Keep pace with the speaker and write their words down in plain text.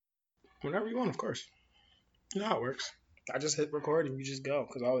Whenever you want, of course. You know how it works. I just hit record and you just go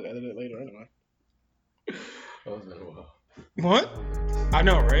because I'll edit it later anyway. Oh, it's been a while. What? I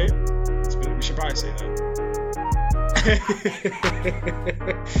know, right? We should probably say that.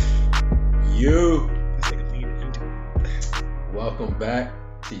 Let's take a lead into it. Welcome back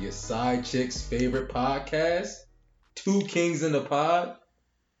to your side chick's favorite podcast, Two Kings in the Pod.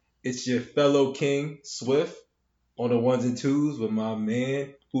 It's your fellow king, Swift, on the ones and twos with my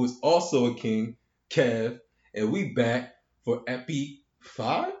man, who is also a king, Kev. And we back for Epi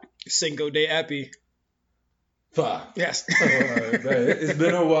 5? Cinco de Epi. 5. Yes. Alright, man. It's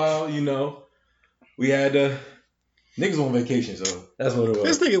been a while, you know. We had niggas on vacation, so that's what it was.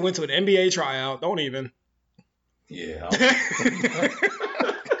 This nigga went to an NBA tryout. Don't even. Yeah.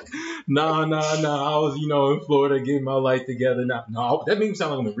 Nah. I was, in Florida getting my life together. No, that made me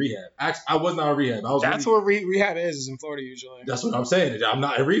sound like I'm in rehab. Actually, I was not in rehab. That's where rehab is in Florida usually. That's what I'm saying. I'm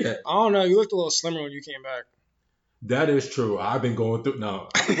not in rehab. I don't know. You looked a little slimmer when you came back. That is true. I've been going through. No,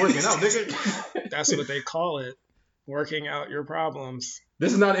 working out, nigga. That's what they call it. Working out your problems.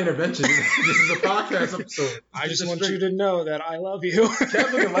 This is not intervention. This is a podcast episode. I just want you to know that I love you.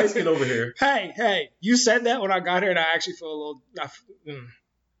 Kev looking light skin over here. Hey, you said that when I got here, and I actually feel a little.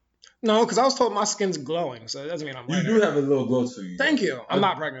 No, because I was told my skin's glowing, so it doesn't mean I'm lighter. You do have a little glow to you. Thank you. I'm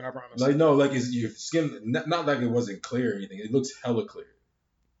not pregnant, I promise. It's your skin. Not like it wasn't clear or anything. It looks hella clear.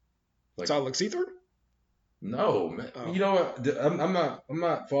 So I look see-through? No, man. Oh. You know what? I'm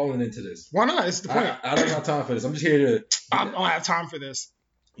not falling into this. Why not? It's the point. I don't have time for this. I'm just here to. I don't have time for this.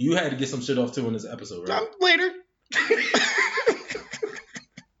 You had to get some shit off too in this episode, right? Later.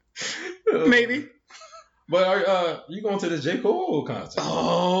 Maybe. But are you going to this J. Cole concert?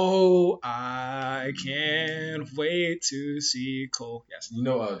 Oh, I can't wait to see Cole. Yes. You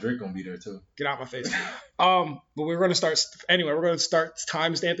know Drake gonna be there too. Get out my face. But we're gonna start anyway. We're gonna start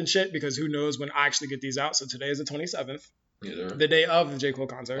time stamping shit because who knows when I actually get these out. So today is the 27th, the day of the J. Cole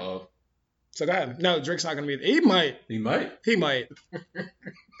concert. So go ahead. No, Drake's not gonna be there. He might. He might.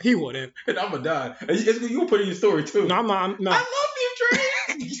 He wouldn't. And I'm gonna die. You gonna put it in your story too. No, I'm not. I love you, Drake.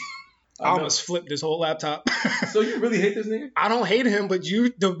 I almost flipped this whole laptop. So you really hate this nigga? I don't hate him, but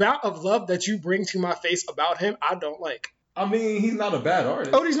the amount of love that you bring to my face about him, I don't like. I mean, he's not a bad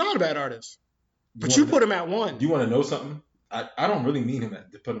artist. Oh, he's not a bad artist. But you put him at 1. Do you want to know something? I don't really mean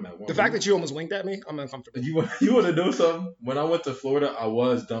to put him at 1. The fact that you almost winked at me, I'm uncomfortable. You want to know something? When I went to Florida, I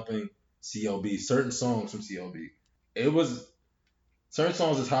was dumping CLB, certain songs from CLB. Certain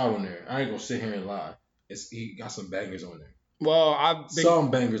songs is hot on there. I ain't gonna sit here and lie. He got some bangers on there. Well, I've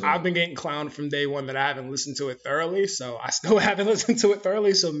been getting clowned from day one that I haven't listened to it thoroughly, so I still haven't listened to it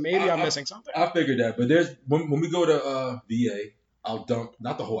thoroughly, so maybe I'm missing something. I figured that, but when we go to VA, I'll dump,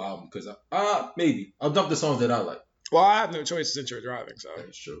 not the whole album, because maybe I'll dump the songs that I like. Well, I have no choice since you're driving, so.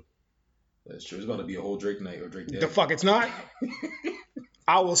 That's true. It's about to be a whole Drake night or Drake day. The fuck it's not.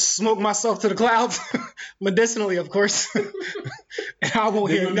 I will smoke myself to the clouds, medicinally, of course, and I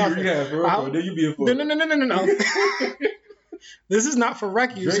won't hear nothing. Then you be a fool. No. This is not for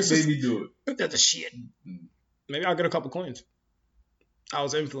rec use. Drake made me do it. That's a shit. Maybe I'll get a couple coins. I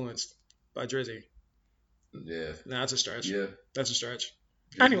was influenced by Drizzy. Yeah. Nah, that's a stretch. Yeah. That's a stretch.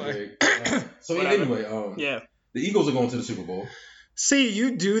 Drizzy Anyway. Yeah. The Eagles are going to the Super Bowl. See,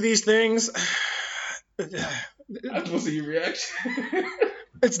 you do these things. I just want to see your reaction.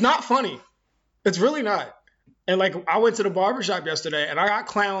 It's not funny. It's really not. And I went to the barbershop yesterday and I got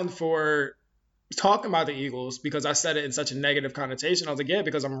clowned for talking about the Eagles because I said it in such a negative connotation. I was like, yeah,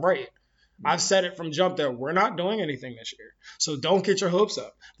 because I'm right. I've said it from jump that we're not doing anything this year. So don't get your hopes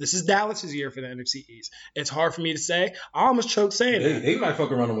up. This is Dallas's year for the NFC East. It's hard for me to say. I almost choked saying that. They might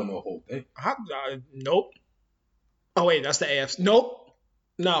fuck around and win the whole thing. Nope. Oh, wait, that's the AFC. Nope.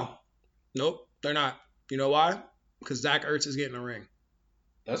 No. Nope, they're not. You know why? Because Zach Ertz is getting a ring.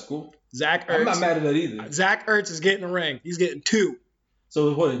 That's cool. Zach Ertz. I'm not mad at that either. Zach Ertz is getting a ring. He's getting 2. So,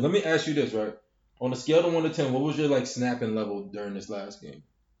 let me ask you this, right? On a scale of 1 to 10, what was your snapping level during this last game?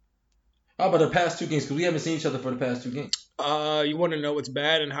 How about the past 2 games? Because we haven't seen each other for the past 2 games. You want to know what's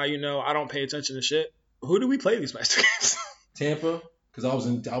bad and how you know I don't pay attention to shit? Who do we play these past 2 games? Tampa, because I was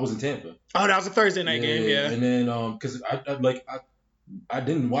in Tampa. Oh, that was a Thursday night game, yeah. And then because I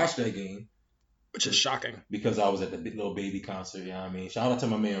didn't watch that game, which is shocking because I was at the Little Baby concert. You know what I mean? Shout out to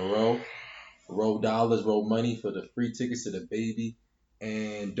my man Roll dollars, roll money for the free tickets to the Baby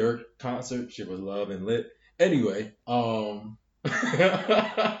and Dirk concert. Shit was love and lit. Anyway, but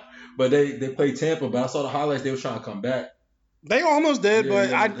they played Tampa, but I saw the highlights. They were trying to come back. They almost did,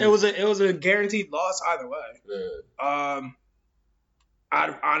 but it was a guaranteed loss either way. Yeah.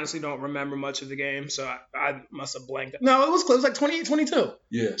 I honestly don't remember much of the game, so I must have blanked it. No, it was close, like 28-22.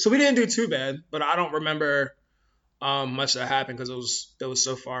 Yeah. So we didn't do too bad, but I don't remember much that happened because it was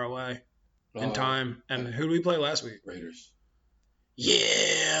so far away in time. And who did we play last week? Raiders.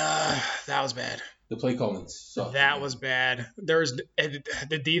 Yeah, that was bad. The play calling sucked. That was bad.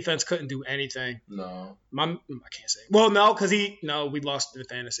 The defense couldn't do anything. No. I can't say. Well, no, because we lost the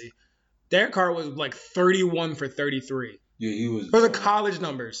fantasy. Derek Carr was like 31 for 33. Yeah, he was. Those are college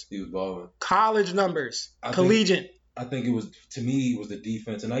numbers. He was balling. College numbers. Collegiate. I think it was, to me, it was the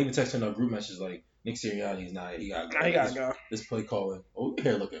defense. And I even texted in our group messages like, Nick Sirianni's not. He got to go. This play calling. Oh, your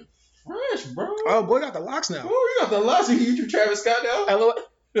hair looking fresh, bro. Oh, boy, got the locks now. Oh, you got the locks. You Travis Scott now?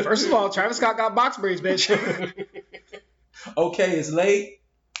 First of all, Travis Scott got box braids, bitch. Okay, it's late.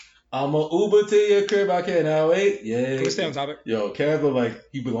 I'm going to Uber to your crib. I cannot wait. Yeah. Can we stay on topic? Yo, Kev look like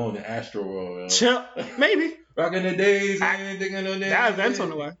he belonged to Astro World. Yo. Chill. Maybe. Rocking the days. That event's on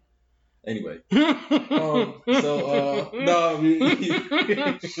the way. Anyway. No,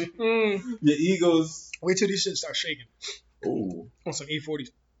 your Eagles. Wait till these shit start shaking. Ooh. On some E40.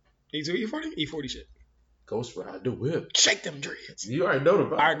 E40? E40 shit. Ghost Ride the Whip. Shake them dreads. You already know the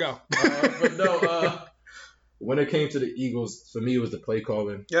vibe. All right, go. But no, when it came to the Eagles, for me, it was the play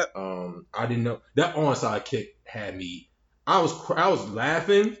calling. Yep. I didn't know. That onside kick had me. I was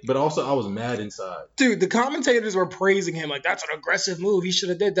laughing, but also I was mad inside. Dude, the commentators were praising him like, that's an aggressive move. He should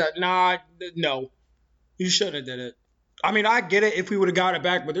have did that. Nah, no. He shouldn't have did it. I mean, I get it if we would have got it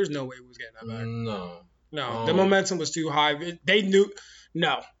back, but there's no way we was getting that back. No. The momentum was too high. They knew.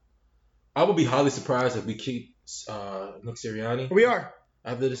 No. I would be highly surprised if we keep Nick Sirianni. We are.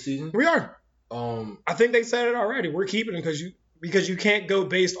 After the season? We are. I think they said it already. We're keeping him because you can't go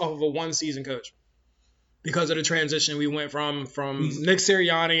based off of a one-season coach. Because of the transition, we went from Nick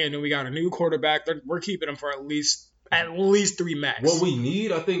Sirianni, and then we got a new quarterback. We're keeping him for at least 3 max. What we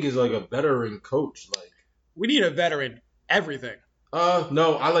need, I think, is like a veteran coach. Like we need a veteran everything.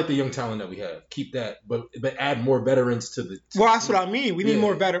 No, I like the young talent that we have. Keep that, but add more veterans to the team. Well, that's what I mean. We need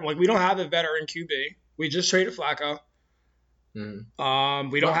more veteran. Like we don't have a veteran QB. We just traded Flacco.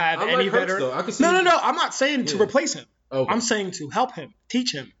 We don't have any veteran. No. I'm not saying to replace him. Okay. I'm saying to help him,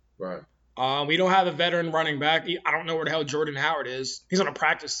 teach him. Right. We don't have a veteran running back. I don't know where the hell Jordan Howard is. He's on a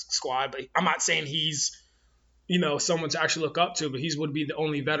practice squad, but I'm not saying he's, someone to actually look up to. But he would be the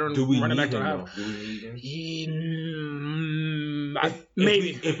only veteran running back to have. Do we need him?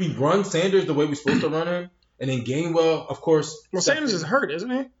 Maybe if we run Sanders the way we're supposed to run him, and then Gainwell, of course. Well, Sanders is hurt, isn't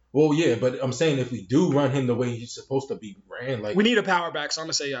he? Well, yeah, but I'm saying if we do run him the way he's supposed to be ran, like we need a power back, so I'm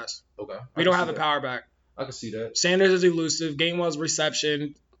gonna say yes. Okay. We don't have a power back. I can see that. Sanders is elusive. Gainwell's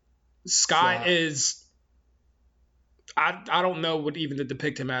reception. Scott is. I don't know what even to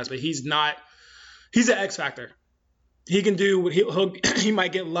depict him as, but he's not. He's an X factor. He can do what he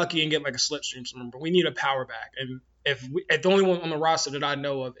might get lucky and get like a slipstream somewhere, but we need a power back. And if the only one on the roster that I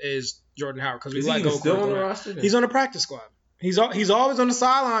know of is Jordan Howard because we let go. Still on the roster? He's on the practice squad. He's always on the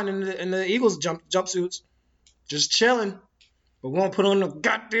sideline in the Eagles jumpsuits, just chilling. But we won't put on the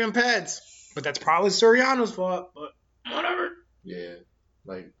goddamn pads. But that's probably Sirianni's fault. But whatever. Yeah,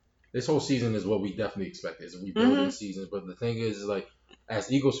 like this whole season is what we definitely expected. It's a rebuilding season. But the thing is, like,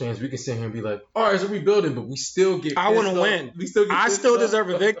 as Eagles fans, we can sit here and be like, all right, it's a rebuilding, but we still get. I want to win. I still deserve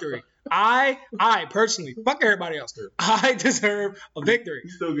a victory. I personally, fuck everybody else. I deserve a victory.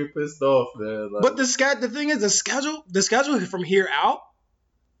 You still get pissed off, man. Like, but the thing is, the schedule from here out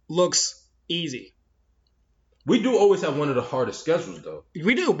looks easy. We do always have one of the hardest schedules, though.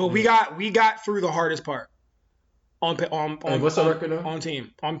 We do, but we got through the hardest part. On what's our record now? On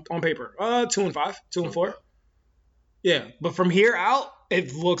team on paper, 2-5, 2-4. Yeah, but from here out,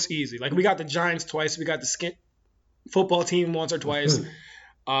 it looks easy. Like we got the Giants twice, we got the skint football team once or twice.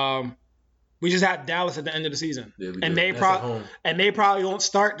 We just had Dallas at the end of the season, and they probably won't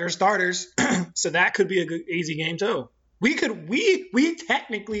start their starters, so that could be a good easy game too. We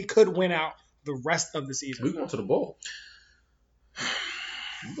technically could win out the rest of the season. We're going to the bowl.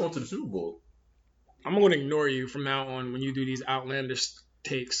 We're going to the Super Bowl. I'm going to ignore you from now on when you do these outlandish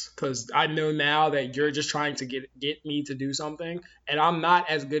takes because I know now that you're just trying to get me to do something, and I'm not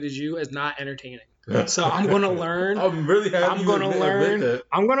as good as you as not entertaining. So I'm going to learn. I'm really happy. I'm going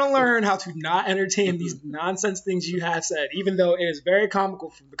to learn how to not entertain these nonsense things you have said, even though it is very comical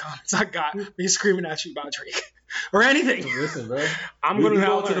from the comments I got when you're screaming at you about Drake or anything. Listen, bro. I'm going to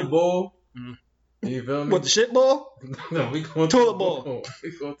go to the bowl. You feel me? What, the shit bowl? No, we going to the bowl.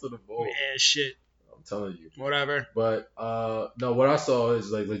 We going to the bowl. Man, shit. I'm telling you. Whatever. But no, what I saw is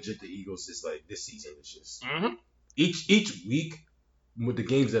like legit. The Eagles is like this season is just each week with the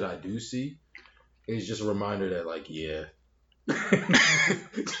games that I do see is just a reminder that like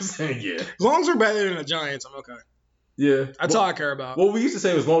Just saying, yeah. As long as we're better than the Giants, I'm okay. Yeah. That's all I care about. Well, we used to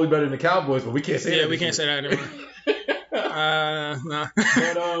say it was only better than the Cowboys, but we can't say that. Yeah, we can't say that anymore. Nah.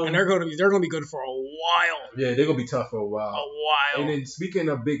 But, And they're gonna be good for a while. yeah, they're gonna be tough for a while. A while. And then speaking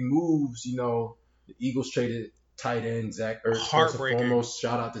of big moves, the Eagles traded tight end Zach Ertz. First and foremost,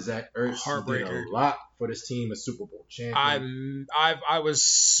 shout out to Zach Ertz. He did a lot for this team, a Super Bowl champion. I was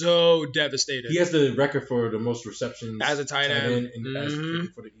so devastated. He has the record for the most receptions as a tight end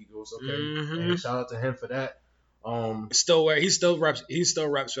and for the Eagles. Okay, and shout out to him for that. He still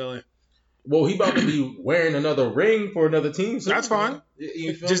reps Philly. Well, he about to be wearing another ring for another team. So that's fine.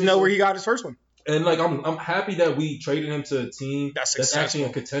 Just me? know where he got his first one. And I'm happy that we traded him to a team that's actually a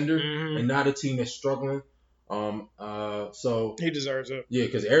contender and not a team that's struggling. So he deserves it. Yeah,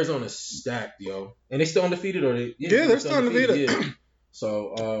 because Arizona's stacked, yo, and they still undefeated, or they? Yeah, they're still undefeated. Yeah.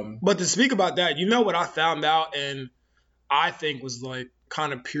 So, but to speak about that, you know what I found out, and I think was like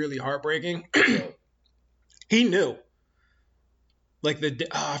kind of purely heartbreaking. He knew. Like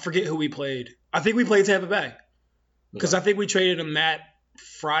I forget who we played. I think we played Tampa Bay because I think we traded him that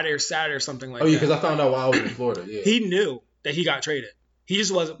Friday or Saturday or something like that. Oh yeah, because I found out while I was in Florida. Yeah, he knew that he got traded. He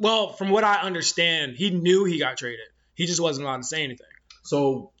just wasn't. Well, from what I understand, he knew he got traded. He just wasn't allowed to say anything.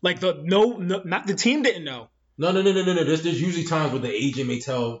 So like not the team didn't know. No. There's usually times where the agent may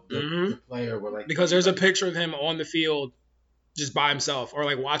tell the player, because there's a picture of him on the field just by himself or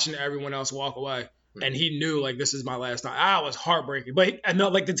like watching everyone else walk away. And he knew, like, this is my last night. I was heartbreaking. But I know,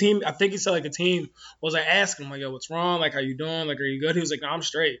 like, the team, I think he said, like, the team was, like, asking him, like, yo, what's wrong? Like, how you doing? Like, are you good? He was like, no, I'm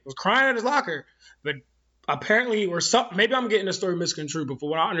straight. He was crying at his locker. But apparently, maybe I'm getting the story misconstrued, but from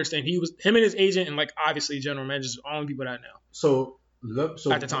what I understand, him and his agent and, like, obviously general managers are the only people that I know. So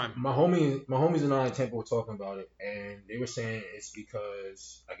at the time. My homies and I in Tampa were talking about it, and they were saying it's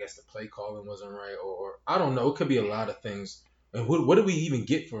because, I guess, the play calling wasn't right, or I don't know. It could be a lot of things. And what did we even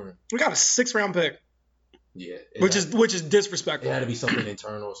get for him? We got a 6th-round pick. Yeah, which is disrespectful. It had to be something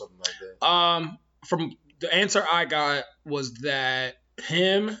internal or something like that. From the answer I got was that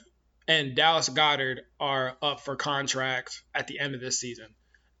him and Dallas Goedert are up for contract at the end of this season,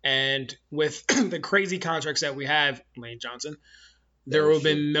 and with the crazy contracts that we have, Lane Johnson, there will have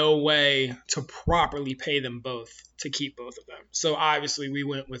been no way to properly pay them both to keep both of them. So obviously we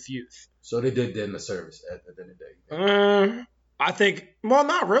went with youth. So they did them a service at the end of the day. I think, well,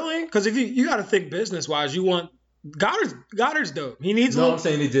 not really, because if you got to think business wise, you want Goddard's dope. He needs. No, I'm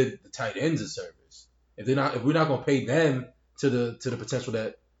saying they did the tight ends a service. If we're not gonna pay them to the potential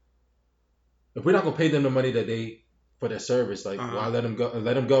that, if we're not gonna pay them the money that they for their service, like why let them go?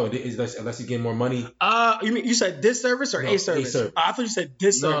 Let them go unless you get more money. You said this service or a service? A service. I thought you said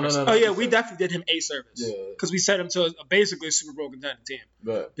this service. No, oh yeah, we definitely did him a service. Yeah, because we set him to basically a Super Bowl contending team.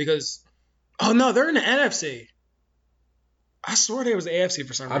 Right. Because they're in the NFC. I swear they was the AFC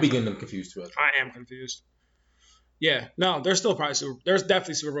for some reason. I be getting them confused too. I am confused. Yeah, no, they're still probably there's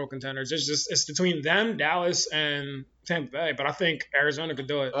definitely Super Bowl contenders. It's between them, Dallas, and Tampa Bay. But I think Arizona could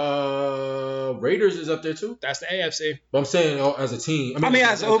do it. Raiders is up there too. That's the AFC. But I'm saying as a team.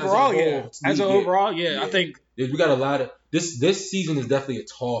 As overall, yeah. I think we got a lot of this season is definitely a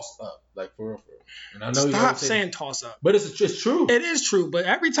toss up, like for real. And I know stop saying toss up. But it's true. It is true. But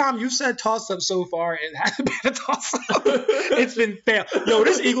every time you've said toss up so far, it hasn't been a toss up. It's been fail. Yo,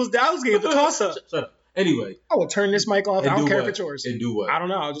 this Eagles Dallas game is a toss up. Shut up. Anyway, I will turn this mic off. I don't care if it's yours. And do what? I don't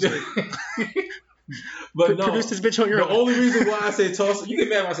know. I'll just but produce this bitch on your own. The only reason why I say toss up, you get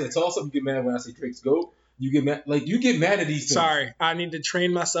mad when I say toss up. You get mad when I say Drake's GOAT. You get mad at these things. Sorry, I need to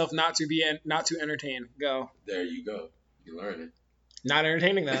train myself not to entertain. Go. There you go. You learn it. Not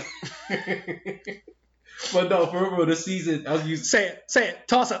entertaining that. But no, for real, this season, say it,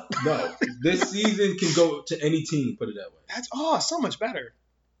 toss up. No, this season can go to any team. Put it that way. That's so much better.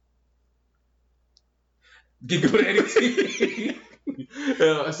 Can go to any team.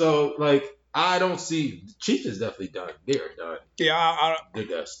 So like, I don't see Chiefs is definitely done. They are done. Yeah, they're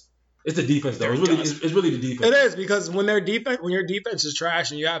dust. It's the defense though. It's really the defense. It is because when your defense is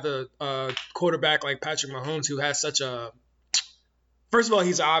trash and you have a quarterback like Patrick Mahomes who has such a, first of all,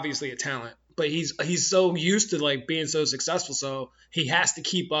 he's obviously a talent. But he's so used to like being so successful, so he has to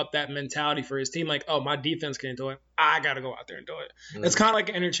keep up that mentality for his team. Like, oh, my defense can't do it. I got to go out there and do it. Mm-hmm. It's kind of like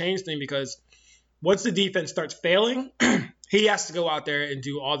an interchange thing because once the defense starts failing, he has to go out there and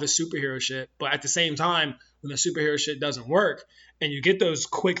do all the superhero shit. But at the same time, when the superhero shit doesn't work and you get those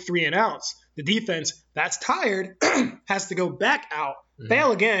quick 3-and-outs, the defense that's tired has to go back out,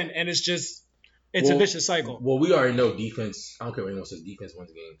 fail again, and it's a vicious cycle. Well, we already know defense. I don't care what anyone says. Defense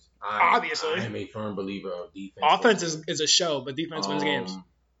wins games. Obviously, I am a firm believer of defense. Offense is a show, but defense wins games.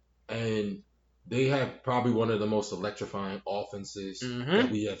 And they have probably one of the most electrifying offenses that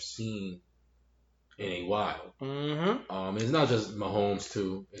we have seen in a while. It's not just Mahomes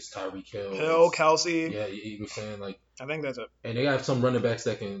too. It's Tyreek Hill, Kelsey. Yeah, you were saying like. I think that's it. And they have some running backs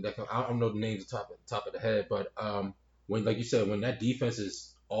that can. I don't know the names top of the head, but when like you said, when that defense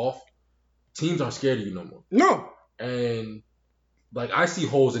is off, teams aren't scared of you no more. No. And like I see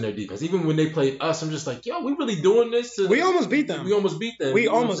holes in their defense. Even when they played us, I'm just like, yo, we really doing this? We almost beat them. We almost beat them. We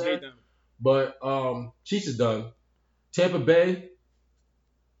almost beat them. But Chiefs is done. Tampa Bay,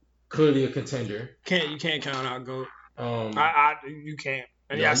 clearly a contender. You can't count out GOAT. You can't.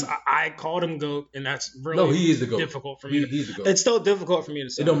 And No, yes, I called him GOAT, and that's really he is the GOAT. difficult for me. He's the GOAT. It's still difficult for me to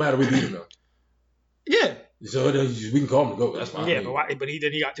say. It don't matter. We beat him though. Yeah. So we can call him the GOAT. That's fine. Yeah, but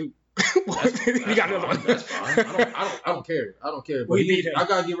he got two. He got another one. That's fine. I don't care. I don't care. But We beat him. I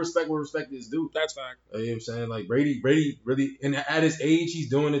gotta give respect where respect is due. That's fact. You know what I'm saying? Like Brady really, and at his age, he's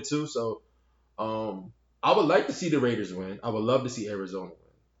doing it too. So, I would like to see the Raiders win. I would love to see Arizona win.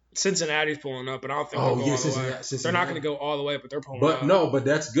 Cincinnati's pulling up, and I don't think they'll go all the way. Cincinnati. They're not going to go all the way, but they're pulling up. But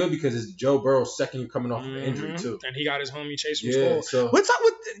that's good because it's Joe Burrow's second year coming off of an injury too. And he got his homie Chase from school. So, what's up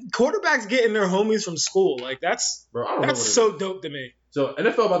with quarterbacks getting their homies from school? Like that's so dope to me. So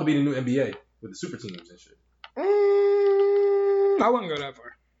NFL about to be the new NBA with the super teams and shit. I wouldn't go that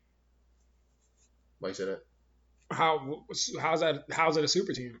far. Why you say that? How's it a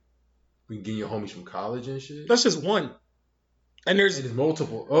super team? We can get your homies from college and shit. That's just one. And there's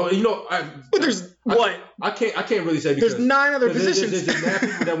multiple. Oh, you know, but there's what? I can't really say because there's 9 other positions. There's mad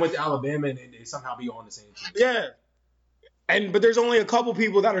people that went to Alabama and they somehow be on the same team. Yeah, but there's only a couple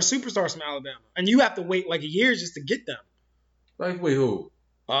people that are superstars from Alabama, and you have to wait like a year just to get them. Like wait, who?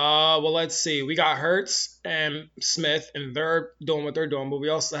 Well, let's see. We got Hurts and Smith, and they're doing what they're doing. But we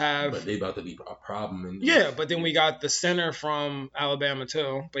also have. But they about to be a problem. But then we got the center from Alabama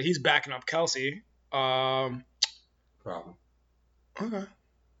too, but he's backing up Kelsey. Problem. Okay.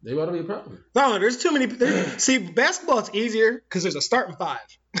 They about to be a problem. No, there's too many. See, basketball it's easier because there's a starting 5.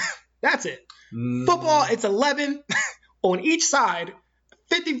 That's it. Football, it's 11 on each side.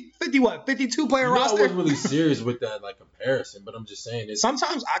 52 player roster. I wasn't really serious with that like comparison, but I'm just saying.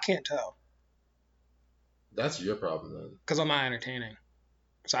 Sometimes I can't tell. That's your problem then. Because I'm not entertaining.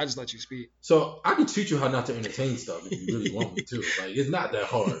 So I just let you speak. So I can teach you how not to entertain stuff if you really want me to. Like, it's not that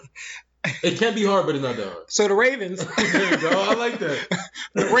hard. It can be hard, but it's not that hard. So the Ravens. There you go. I like that.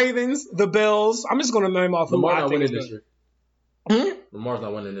 The Ravens, the Bills. I'm just going to name off Lamar not winning this year. Lamar's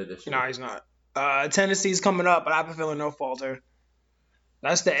not winning it this year. No, he's not. Tennessee's coming up, but I have a feeling they'll falter.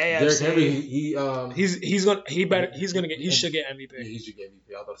 That's the AFC. Derrick Henry, he should get MVP. Yeah, he should get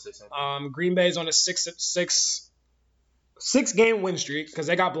MVP. I was about to say something. Green Bay's on a six game win streak because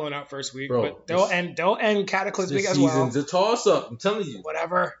they got blown out first week, but they'll end cataclysmic as well. This season's a toss up. I'm telling you.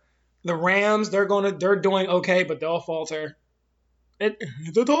 Whatever. The Rams, they're doing okay, but they'll falter.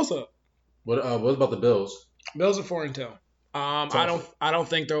 It's a toss up. What about the Bills? Bills are 4-2. I don't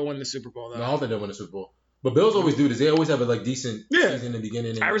think they'll win the Super Bowl though. No, I don't think they'll win the Super Bowl. But Bills always do this. They always have a decent season in the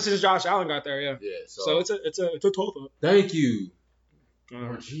beginning. Ever since Josh Allen got there, yeah. Yeah. So it's a total. Thank you.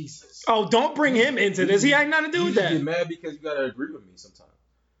 Oh Jesus. Oh, don't bring him into this. He ain't nothing to do with that. You get mad because you gotta agree with me sometimes.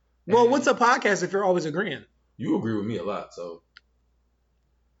 Well, what's a podcast if you're always agreeing? You agree with me a lot, so.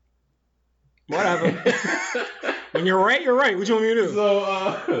 Whatever. When you're right, you're right. What you want me to do?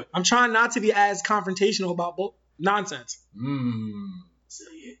 So I'm trying not to be as confrontational about nonsense. Say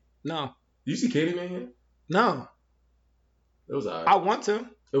it. No. You see Katie Man yet? No. It was alright. I want to.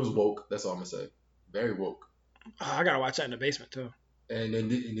 It was woke. That's all I'm gonna say. Very woke. I gotta watch that in the basement too. And then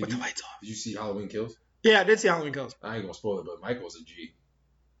with the lights off. Did you see Halloween Kills? Yeah, I did see Halloween Kills. I ain't gonna spoil it, but Michael's a G.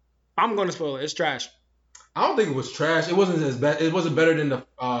 I'm gonna spoil it. It's trash. I don't think it was trash. It wasn't as bad. It wasn't better than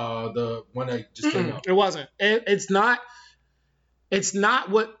the one that just came out. It wasn't. It's not. It's not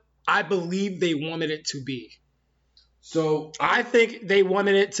what I believe they wanted it to be. So I think they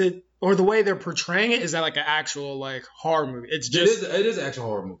wanted it to, or the way they're portraying it is that like an actual like horror movie. It's just it is an actual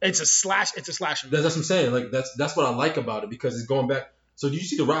horror movie. It's a slasher movie. That's what I'm saying. Like that's what I like about it because it's going back. So did you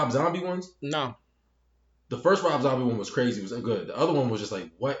see the Rob Zombie ones? No. The first Rob Zombie one was crazy. It was good. The other one was just like,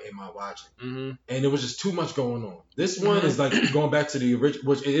 what am I watching? Mm-hmm. And it was just too much going on. This one is like going back to the original,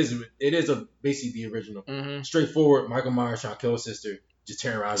 which it is basically the original. Mm-hmm. Straightforward. Michael Myers trying to kill his sister, just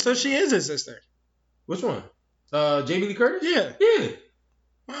terrorizing. So she is his sister. Which one? Jamie Lee Curtis? Yeah. Yeah.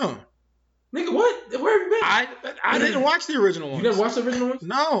 Oh. Nigga, what? Where have you been? I didn't watch the original ones. You never watched the original ones?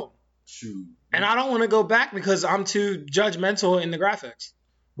 No. Shoot. And I don't want to go back because I'm too judgmental in the graphics.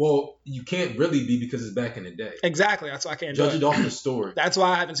 Well, you can't really be because it's back in the day. Exactly. That's why I can't judge it off the story. That's why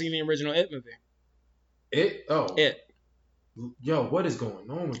I haven't seen the original It movie. It? Oh. It. Yo, what is going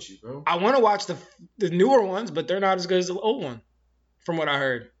on with you, bro? I want to watch the newer ones, but they're not as good as the old one, from what I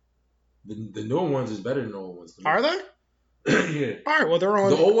heard. The newer ones is better than the old ones. Are they? Yeah. All right. Well, they're on.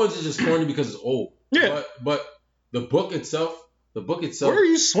 The old ones is just corny because it's old. Yeah. But the book itself. Where are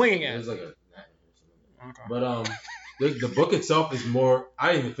you swinging at? It's like a. Okay. But the book itself is more.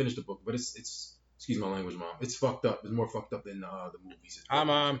 I didn't even finish the book, but it's excuse my language, Mom. It's fucked up. It's more fucked up than the movies.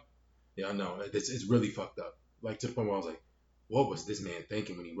 Yeah, I know. It's really fucked up. Like to the point where I was like, what was this man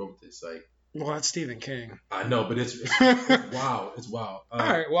thinking when he wrote this? Like. Well, that's Stephen King. I know, but it's wow. It's wild. All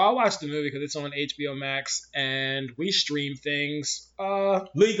right. Well, I'll watch the movie because it's on HBO Max and we stream things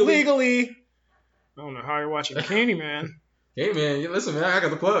legally. I don't know how you're watching Candyman. Hey man, listen, man. I got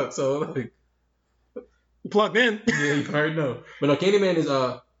the plug, so like plugged in. Yeah, you already know. But no, Candyman is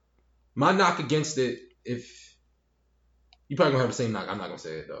my knock against it. If you probably gonna have the same knock, I'm not gonna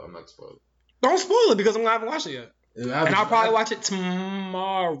say it though. I'm not gonna spoil it. Don't spoil it because I haven't watched it yet. And I'll probably watch it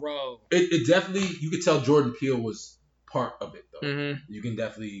tomorrow. It definitely, you could tell Jordan Peele was part of it though. Mm-hmm. You can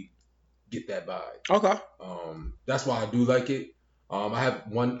definitely get that vibe. Okay. That's why I do like it. I have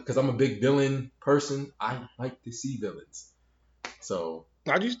one because I'm a big villain person. I like to see villains. So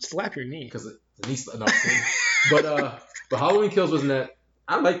why'd you slap your knee? Because the knee. No, but Halloween Kills wasn't that.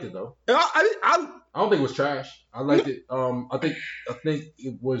 I liked it though. I don't think it was trash. I liked it. I think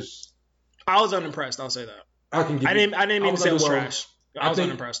it was. I was unimpressed. I'll say that. I didn't mean to say it was trash. I was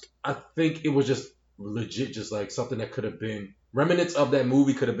unimpressed. I think it was just legit, just like something that could have been remnants of that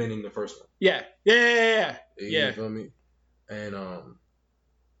movie could have been in the first one. Yeah. You feel me? And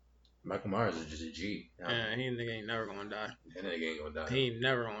Michael Myers is just a G. Yeah, he ain't never gonna die. That nigga ain't gonna die. He ain't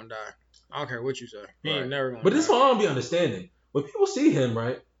never gonna die. I don't care what you say. He ain't never gonna. But this is what I don't be understanding. When people see him,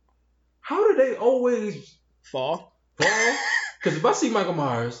 right? How do they always fall? Because if I see Michael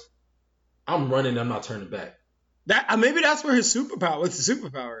Myers, I'm running. I'm not turning back. That maybe that's where his superpower. What's the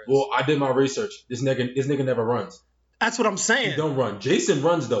superpower is? Well, I did my research. This nigga never runs. That's what I'm saying. He don't run. Jason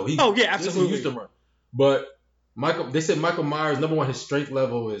runs though. Absolutely. Jason used to run. But they said Michael Myers, number one, his strength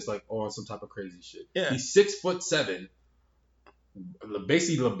level is like on some type of crazy shit. Yeah. He's 6'7",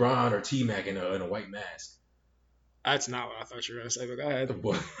 basically LeBron or T-Mac in a white mask. That's not what I thought you were gonna say. But go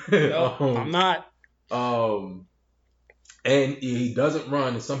ahead. No, I'm not. And he doesn't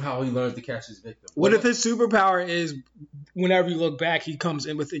run, and somehow he learns to catch his victim. What if his superpower is whenever you look back, he comes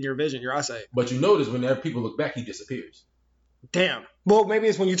in within your vision, your eyesight? But you notice whenever people look back, he disappears. Damn. Well, maybe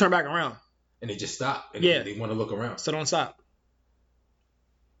it's when you turn back around. And they just stop. And they want to look around. So don't stop.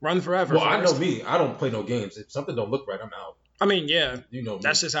 Run forever. Well, I know me. I don't play no games. If something don't look right, I'm out. I mean, yeah. You know me.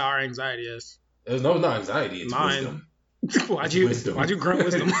 That's just how our anxiety is. It's not anxiety. It's mine. Wisdom. Why'd you grunt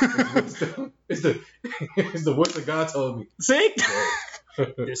wisdom? It's the words that God told me. See?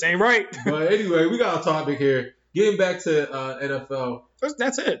 This ain't right. But anyway, we got a topic here. Getting back to NFL.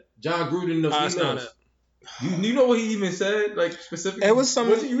 That's it. John Gruden of that's not it. You know what he even said, like specifically? It was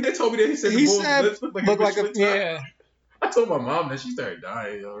something. Was it you that told me that he said the lips look like a yeah. I told my mom that she started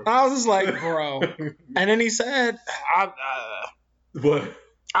dying. Yo. I was just like, bro. And then he said, what?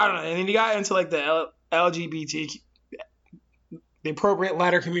 I don't know. And then he got into like the LGBT, the appropriate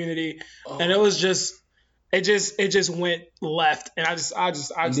letter community, and it was just, it just went left, and I just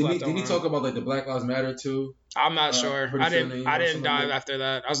left. Did he talk about like the Black Lives Matter too? I'm not sure. I didn't dive after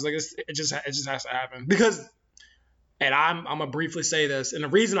that. I was like, it just has to happen because, and I'm gonna briefly say this, and the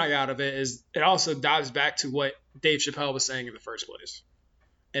reason I got out of it is it also dives back to what Dave Chappelle was saying in the first place,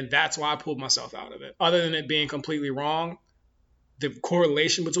 and that's why I pulled myself out of it. Other than it being completely wrong, the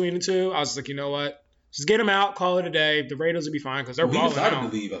correlation between the two, I was like, you know what? Just get him out, call it a day. The Raiders will be fine because they're balling out. He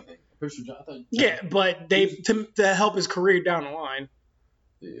decided to leave, I think. Yeah, but to help his career down the line,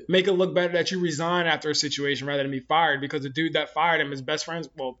 make it look better that you resign after a situation rather than be fired because the dude that fired him is best friends,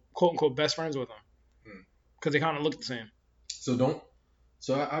 well, quote unquote, best friends with him because they kind of look the same.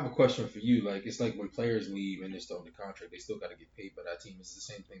 So I have a question for you. Like, it's like when players leave and they're still in the contract, they still got to get paid by that team. Is it the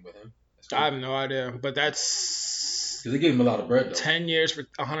same thing with him? Cool. I have no idea, but that's because they gave him a lot of bread though. 10 years for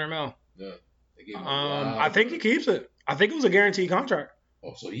 $100 million. Yeah. I think he keeps it. I think it was a guaranteed contract.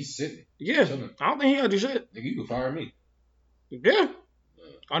 Oh, so he's sitting. Yeah. Chilling. I don't think he got to do shit. Nigga, you can fire me. Yeah.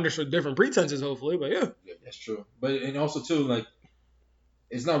 Under different pretenses, hopefully, but yeah. Yeah, that's true. But and also too, like,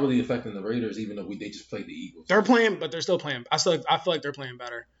 it's not really affecting the Raiders, even though they just played the Eagles. They're playing, but they're still playing. I feel like they're playing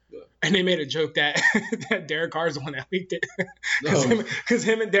better. Yeah. And they made a joke that Derek Carr's the one that leaked it. Because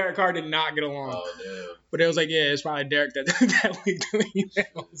him and Derek Carr did not get along. Oh, damn. But it was like, yeah, it's probably Derek that leaked the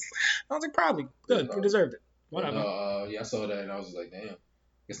emails. I was like, probably. Good. He deserved it. Whatever. I saw that and I was just like, damn.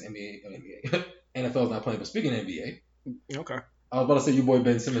 It's NBA. NFL's not playing, but speaking of NBA. Okay. I was about to say your boy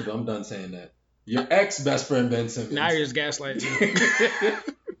Ben Simmons, but I'm done saying that. Your ex-best friend, Ben Simmons. Now you're just gaslighting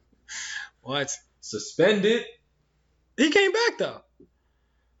me. What? Suspended He came back, though.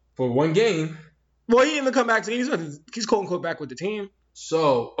 for one game. Well, he didn't even come back. He's quote-unquote back with the team.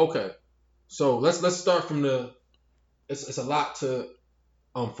 So, okay. So, let's start from the... It's a lot to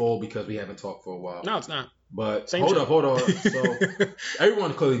unfold because we haven't talked for a while. No, it's not. But Same hold on. So,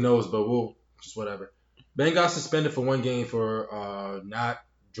 everyone clearly knows, but we'll... Just whatever. Ben got suspended for one game for not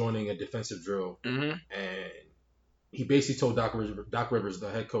joining a defensive drill. Mm-hmm. And he basically told Doc Rivers, the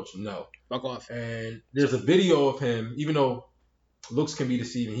head coach, no. Fuck off. And there's a video of him, even though looks can be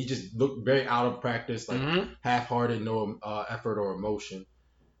deceiving, he just looked very out of practice, like half-hearted, no effort or emotion.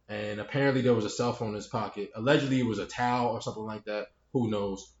 And apparently there was a cell phone in his pocket. Allegedly it was a towel or something like that. Who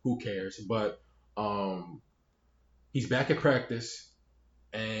knows? Who cares? But he's back at practice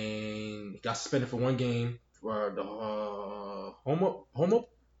and got suspended for one game for the home up.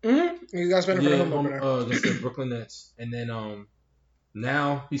 Mm-hmm. He got suspended for the home opener against the Brooklyn Nets. And then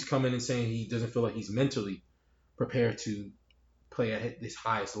now he's coming and saying he doesn't feel like he's mentally prepared to play at his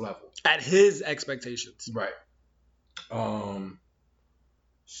highest level. At his expectations. Right.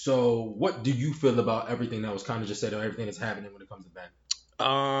 So what do you feel about everything that was kind of just said or everything that's happening when it comes to Ben?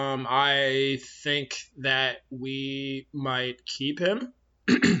 I think that we might keep him,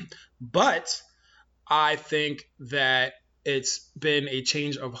 but I think that it's been a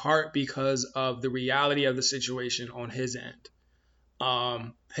change of heart because of the reality of the situation on his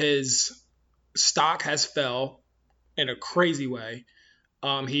end. His stock has fell in a crazy way.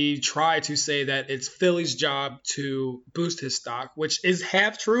 He tried to say that it's Philly's job to boost his stock, which is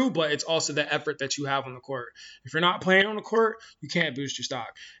half true, but it's also the effort that you have on the court. If you're not playing on the court, you can't boost your stock.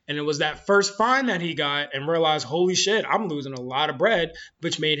 And it was that first fine that he got and realized, holy shit, I'm losing a lot of bread,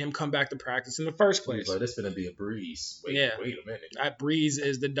 which made him come back to practice in the first place. Like, this is going to be a breeze. Wait a minute. That breeze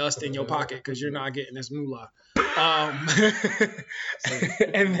is the dust in your pocket because you're not getting this moolah.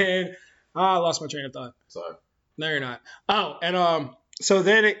 And then I lost my train of thought. Sorry. No, you're not. Oh, and so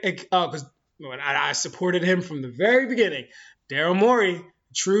then because I supported him from the very beginning. Daryl Morey,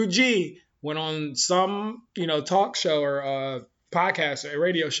 true G, went on some talk show or podcast or a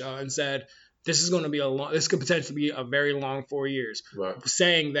radio show and said this could potentially be a very long 4 years. Right.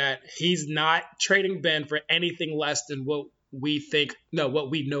 Saying that he's not trading Ben for anything less than what we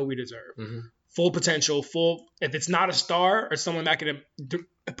know we deserve. Mm-hmm. Full potential, if it's not a star or someone that can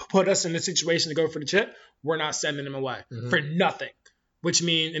put us in the situation to go for the chip, we're not sending him away for nothing. Which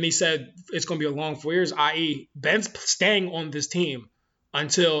means, and he said it's going to be a long 4 years, i.e. Ben's staying on this team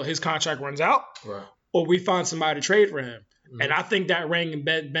until his contract runs out, right, or we find somebody to trade for him. Mm-hmm. And I think that rang in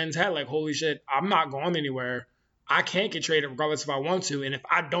Ben's head like, holy shit, I'm not going anywhere. I can't get traded regardless if I want to. And if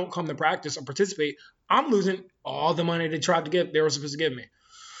I don't come to practice or participate, I'm losing all the money they were supposed to give me.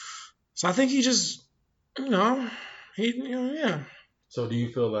 So I think he just, yeah. So do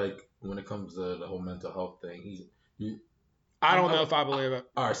you feel like when it comes to the whole mental health thing, I don't know if I believe it.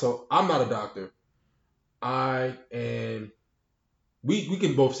 All right, so I'm not a doctor. We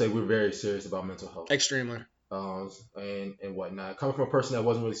can both say we're very serious about mental health. Extremely. And whatnot. Coming from a person that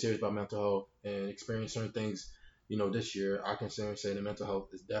wasn't really serious about mental health and experienced certain things, this year, I can say that mental health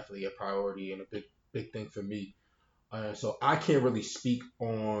is definitely a priority and a big thing for me. So I can't really speak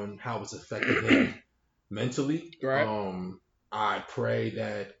on how it's affected him mentally. Right. I pray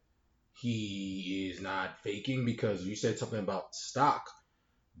that he is not faking, because you said something about stock.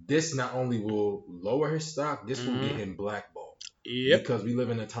 This not only will lower his stock, this will get him blackballed. Yep. Because we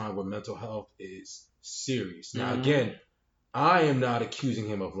live in a time where mental health is serious. Now, again, I am not accusing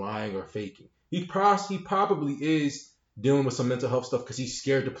him of lying or faking. He probably is dealing with some mental health stuff because he's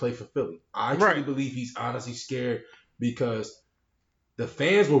scared to play for Philly. I truly believe he's honestly scared because the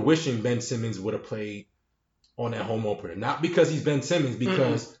fans were wishing Ben Simmons would have played on that home opener. Not because he's Ben Simmons,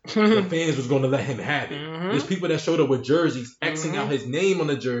 because the fans was going to let him have it. There's people that showed up with jerseys, Xing out his name on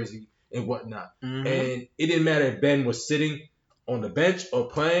the jersey and whatnot. And it didn't matter if Ben was sitting on the bench or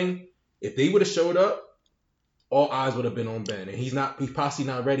playing. If they would have showed up, all eyes would have been on Ben. And he's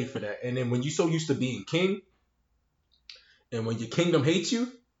possibly not ready for that. And then when you're so used to being king, and when your kingdom hates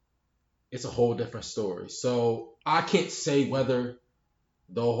you, it's a whole different story. So I can't say whether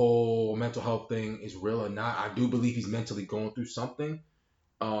the whole mental health thing is real or not. I do believe he's mentally going through something.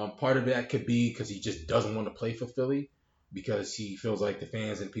 Part of that could be because he just doesn't want to play for Philly, because he feels like the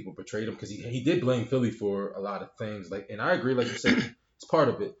fans and people betrayed him, because he did blame Philly for a lot of things. And I agree, like you said, it's part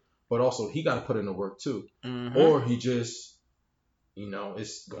of it. But also, he got to put in the work too. Or he just,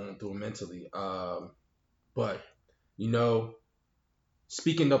 is going through it mentally. But,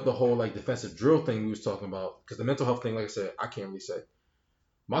 speaking of the whole, defensive drill thing we was talking about, because the mental health thing, like I said, I can't really say.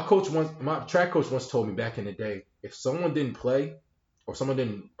 My track coach once told me back in the day, if someone didn't play or someone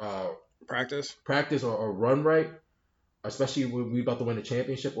didn't practice or run right, especially when we about to win a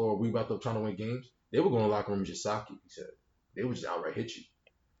championship or we about to trying to win games, they would go in the locker room and just sock you. He said they would just outright hit you.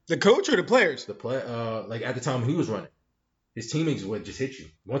 The coach or the players? The play, like at the time he was running, his teammates would just hit you.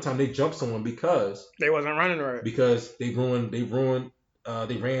 One time they jumped someone because they wasn't running right. Because they ran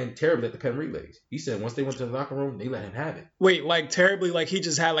terribly at the Penn relays. He said once they went to the locker room, they let him have it. Wait, like terribly, like he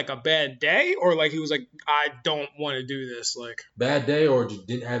just had like a bad day, or like he was like, I don't want to do this, like bad day, or just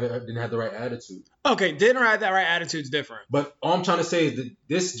didn't have the right attitude. Okay, didn't have that right attitude is different. But all I'm trying to say is that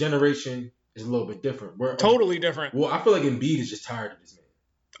this generation is a little bit different. Totally different. Well, I feel like Embiid is just tired of this man.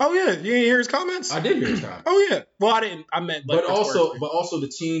 Oh yeah, you didn't hear his comments? I did hear his comments. Oh yeah. Well, I didn't. I meant. Like, but also the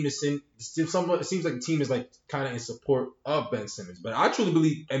team is it seems like the team is like kind of in support of Ben Simmons. But I truly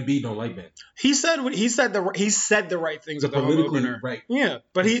believe Embiid don't like Ben. He said the right things. The politically right. Yeah,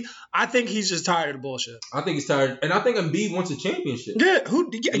 but I think he's just tired of the bullshit. I think he's tired, and I think Embiid wants a championship. Yeah. Who?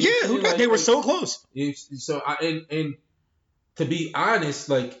 They were so close. So and to be honest,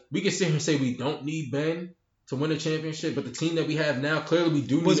 like we can sit here and say we don't need Ben to win a championship, but the team that we have now clearly we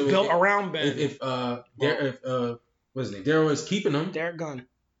do need. Was built around Ben. If what's his name? Daryl is keeping him. Derek Gunn.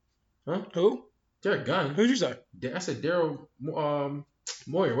 Huh? Who? Derek Gunn. Who'd you say? I said Daryl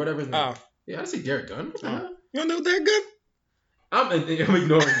Moyer, whatever his name. Oh. Yeah, I said Derek Gunn. You don't know Derek Gunn? I'm ignoring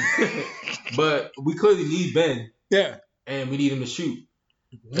you. But we clearly need Ben. Yeah. And we need him to shoot.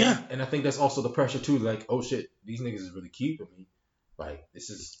 Yeah. And I think that's also the pressure too. Like, oh shit, these niggas is really keeping me. Like, this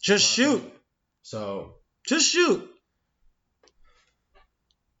is just shoot. So just shoot.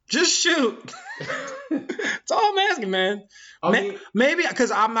 Just shoot. That's all I'm asking, man. Maybe because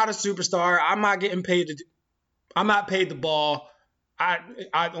I'm not a superstar. I'm not getting paid I'm not paid the ball. I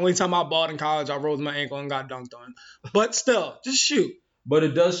only time I balled in college, I rolled my ankle and got dunked on. But still, just shoot. But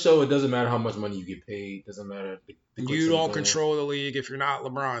it does show it doesn't matter how much money you get paid. It doesn't matter. You don't control the league if you're not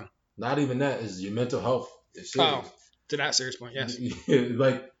LeBron. Not even that. It's your mental health. It's serious. Oh, to that serious point, yes.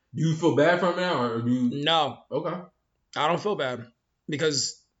 Like, do you feel bad for him now, or do you? No. Okay. I don't feel bad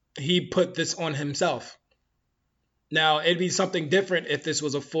because he put this on himself. Now, it'd be something different if this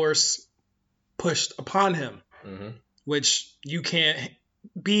was a force pushed upon him, which you can't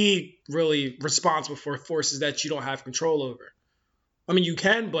be really responsible for forces that you don't have control over. I mean, you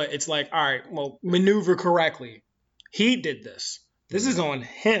can, but it's like, all right, well, maneuver correctly. He did this. This is on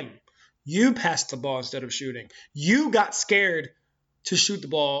him. You passed the ball instead of shooting. You got scared to shoot the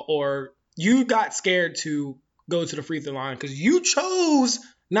ball, or you got scared to go to the free throw line because you chose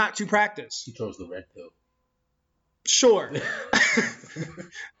not to practice. He chose the red pill. Sure.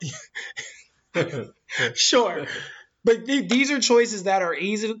 Sure. But these are choices that are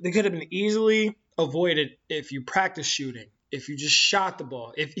easy. They could have been easily avoided if you practice shooting. If you just shot the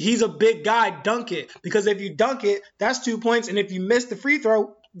ball. If he's a big guy, dunk it. Because if you dunk it, that's 2 points. And if you miss the free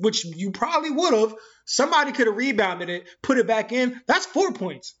throw, which you probably would have, somebody could have rebounded it, put it back in. That's 4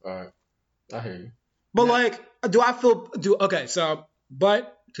 points. All right. I hear you. But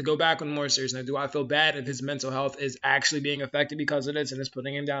but to go back on more serious note, do I feel bad if his mental health is actually being affected because of this and it's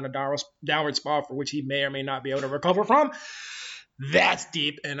putting him down a downward spiral for which he may or may not be able to recover from? That's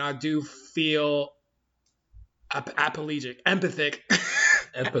deep. And I do feel empathetic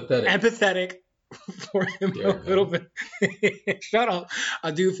for him a little bit. Shut up.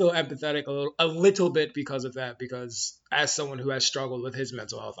 I do feel empathetic a little bit because of that, because as someone who has struggled with his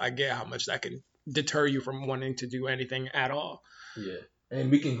mental health, I get how much that can deter you from wanting to do anything at all. Yeah. And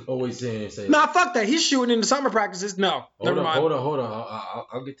we can always say, nah, fuck that. He's shooting in the summer practices. No. Hold on.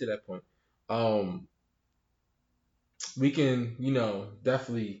 I'll get to that point. We can,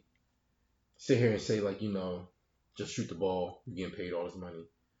 definitely sit here and say, like, just shoot the ball. You're getting paid all this money.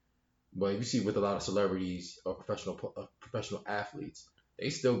 But you see with a lot of celebrities or professional athletes, they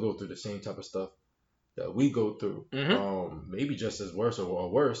still go through the same type of stuff that we go through. Maybe just as worse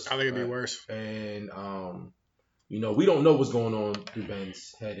or worse. I think it'd be worse. And, we don't know what's going on through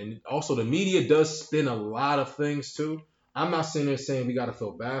Ben's head. And also the media does spin a lot of things too. I'm not sitting there saying we got to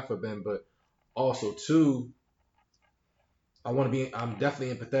feel bad for Ben, but also too, I'm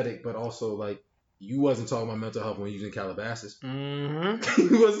definitely empathetic, but also like, you wasn't talking about mental health when you was in Calabasas.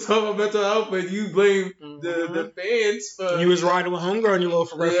 You wasn't talking about mental health when you blame the fans for... You was riding with homegirl in your little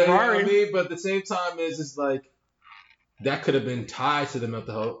Ferrari. But at the same time, it's like, that could have been tied to the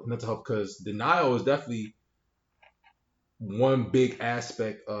mental health, because denial is definitely one big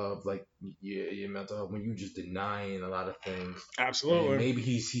aspect of like your mental health, when you just denying a lot of things. Absolutely. And maybe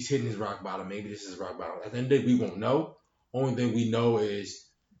he's hitting his rock bottom. Maybe this is rock bottom. At the end of the day, we won't know. Only thing we know is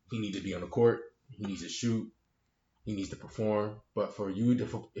he needs to be on the court. He needs to shoot. he needs to perform. But for you,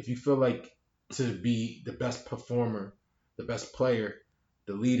 if you feel like to be the best performer, the best player,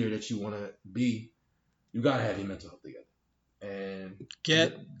 the leader that you want to be, you gotta have your mental health together. And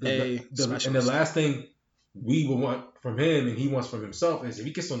Get a and specialist. the last thing we would want from him and he wants from himself is if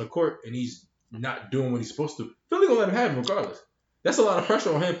he gets on the court and he's not doing what he's supposed to, Philly gonna let him have him regardless. That's a lot of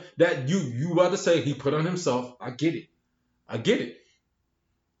pressure on him that you about to say he put on himself. I get it.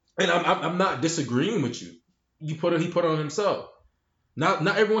 And I'm not disagreeing with you. He put it on himself. Not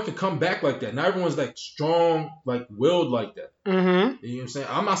everyone can come back like that. Not everyone's like strong, like willed like that. Mm-hmm. You know what I'm saying?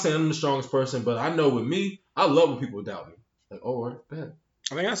 I'm not saying I'm the strongest person, but I know with me, I love when people doubt me. Like, oh, right, bad.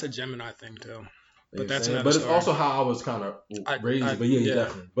 I think that's a Gemini thing too. But that's another But it's also how I was kind of raised. But yeah,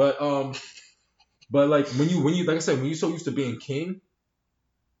 definitely. But like when you like I said, when you're so used to being king,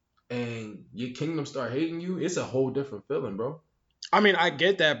 and your kingdom start hating you, it's a whole different feeling, bro. I mean, I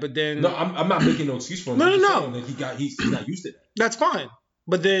get that, but then no, I'm not making no excuse for him. No. Like he's not used to that. That's fine.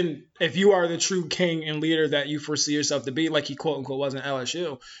 But then if you are the true king and leader that you foresee yourself to be, like he quote unquote was in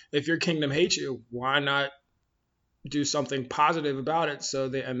LSU, if your kingdom hates you, why not do something positive about it so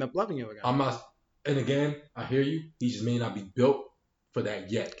they end up loving you again? I'm not. And again, I hear you. He just may not be built for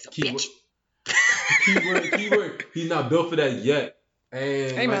that yet. Keyword. He's not built for that yet.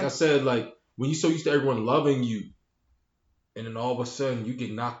 And hey, like I said, like when you're so used to everyone loving you, and then all of a sudden you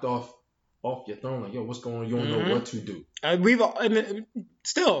get knocked off your throne, like yo, what's going on? You don't know what to do. We've all been there.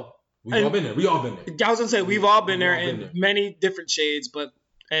 We all been there. I was gonna say we've all been there in many different shades,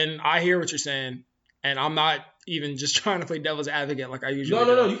 and I hear what you're saying, and I'm not even just trying to play devil's advocate like I usually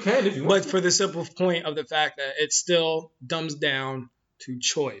do. No, you can if you want. But for the simple point of the fact that it still dumbs down to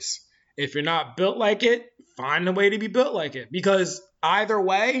choice. If you're not built like it, find a way to be built like it. Because either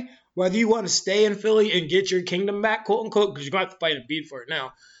way, whether you want to stay in Philly and get your kingdom back, quote unquote, because you're going to have to fight and beat for it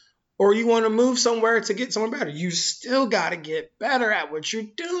now, or you want to move somewhere to get somewhere better, you still got to get better at what you're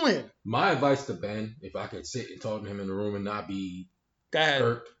doing. My advice to Ben, if I could sit and talk to him in the room and not be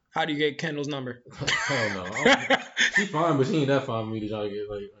irked. How do you get Kendall's number? Hell no. She's fine, but she ain't that fine for me to try to get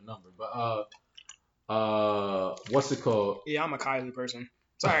like a number. But what's it called? Yeah, I'm a Kylie person.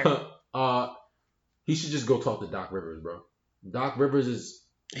 Sorry. He should just go talk to Doc Rivers, bro. Doc Rivers is.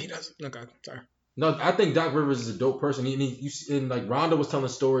 He doesn't. Okay, sorry. No, I think Doc Rivers is a dope person. And like Rondo was telling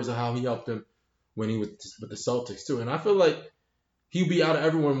stories of how he helped him when he was with the Celtics too. And I feel like he'd be out of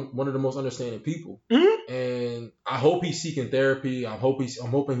everyone one of the most understanding people. Mm-hmm. And I hope he's seeking therapy. I'm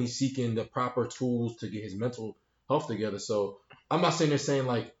hoping he's seeking the proper tools to get his mental health together. So I'm not sitting there saying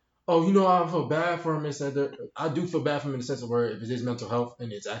like, oh, you know, I feel bad for him. I do feel bad for him in the sense of where if it's his mental health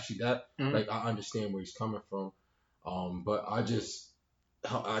and it's actually that, like I understand where he's coming from. But I just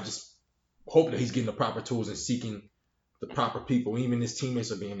hope that he's getting the proper tools and seeking the proper people. Even his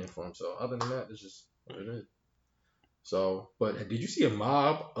teammates are being there for him. So other than that, it's just what it is. So, but did you see a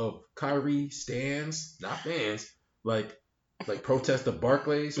mob of Kyrie stans, not fans, like protest the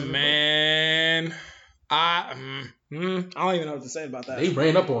Barclays? Man, I don't even know what to say about that. They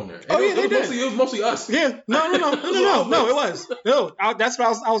ran up on there. They did. It was mostly us. Yeah, no, it was. No, that's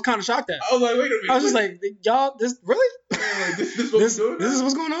what I was kind of shocked at. I was like, wait a minute. I was just like, y'all, this really? Like, this is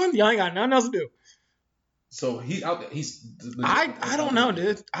what's going on? Y'all ain't got nothing else to do. So he's out there. I don't know,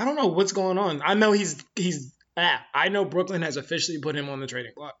 dude. I don't know what's going on. I know I know Brooklyn has officially put him on the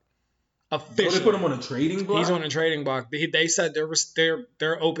trading block. Officially. So they put him on a trading block? He's on a trading block. They said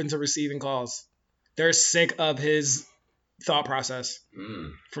they're open to receiving calls. They're sick of his thought process.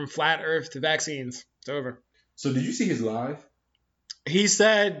 From flat earth to vaccines. It's over. So did you see his live? He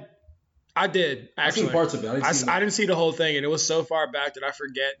said, I did, actually. I seen parts of it. I didn't see the whole thing, and it was so far back that I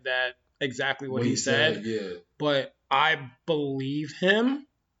forget that exactly what he said. Yeah. But I believe him,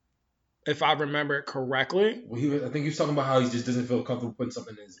 if I remember it correctly. Well, I think he was talking about how he just doesn't feel comfortable putting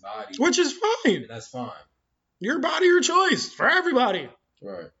something in his body. Which is fine. And that's fine. Your body, your choice. For everybody.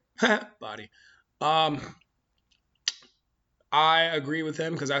 Right. Body. I agree with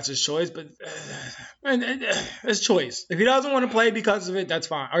him because that's his choice, but it's choice. If he doesn't want to play because of it, that's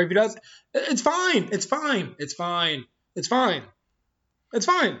fine. Or if he does, it's fine. It's fine. It's fine. It's fine. It's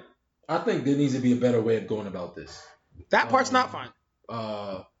fine. I think there needs to be a better way of going about this. That part's not fine.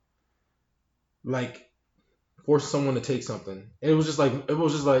 Like force someone to take something. It was just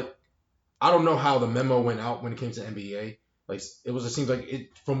like I don't know how the memo went out when it came to NBA. Like it seems like it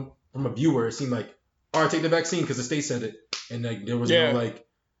from a viewer, it seemed like, all right, take the vaccine because the state said it, and like there was no like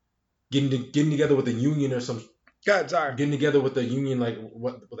getting together with the union or some. God, sorry. Getting together with the union, like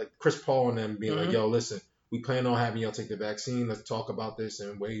Chris Paul and them being like, yo, listen, we plan on having y'all take the vaccine. Let's talk about this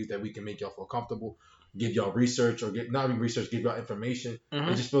in ways that we can make y'all feel comfortable. Give y'all research or give y'all information.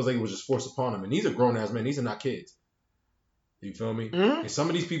 It just feels like it was just forced upon them. And these are grown ass men. These are not kids. You feel me? Mhm. And some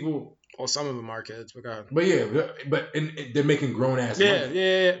of these people, Well, some of them are kids, but go ahead. but yeah, and they're making grown ass Yeah, money.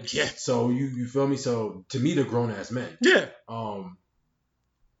 yeah. So you feel me? So to me, they're grown ass men. Yeah.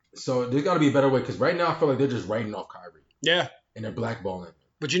 So there's got to be a better way because right now I feel like they're just writing off Kyrie. Yeah. And they're blackballing him.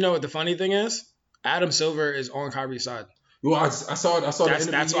 But you know what the funny thing is? Adam Silver is on Kyrie's side. Well, I saw That's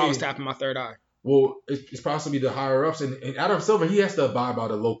why I was tapping my third eye. Well, it's possibly the higher ups, and Adam Silver, he has to abide by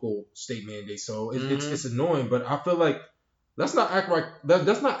the local state mandate, so it's annoying. But I feel like let's not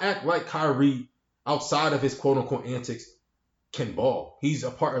act like Kyrie outside of his quote unquote antics can ball. He's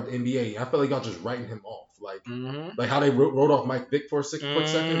a part of the NBA. I feel like y'all just writing him off, like how they wrote off Mike Vick for a quick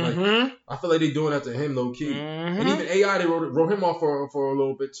second. Like I feel like they doing that to him low key, and even AI they wrote him off for a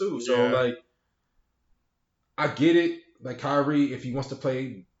little bit too. So like I get it, like Kyrie, if he wants to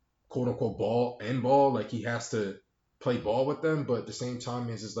play quote unquote ball, like he has to play ball with them, but at the same time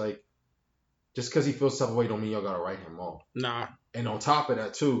it's just like just because he feels some way don't mean y'all gotta write him off. Nah. And on top of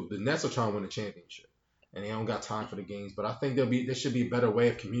that too, the Nets are trying to win a championship. And they don't got time for the games. But I think there should be a better way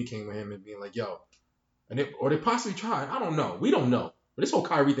of communicating with him and being like, yo, or they possibly tried. I don't know. We don't know. But this whole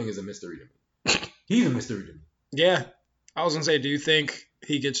Kyrie thing is a mystery to me. He's a mystery to me. Yeah. I was gonna say, do you think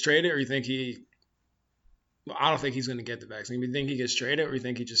he gets traded or you think I don't think he's going to get the vaccine. You think he gets traded or you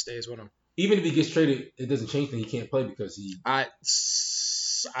think he just stays with him? Even if he gets traded, it doesn't change that he can't play because I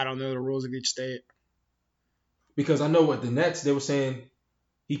don't know the rules of each state. Because I know what the Nets, they were saying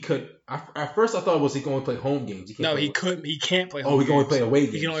he could. At first, I thought it was he can only play home games. He couldn't. He can't play home games. He can only play away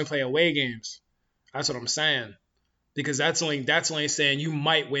games. He can only play away games. That's what I'm saying. Because that's only saying you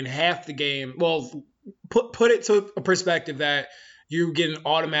might win half the game. Well, put it to a perspective that you get an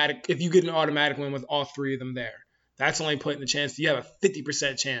automatic. If you get an automatic win with all three of them there, that's only putting the chance. You have a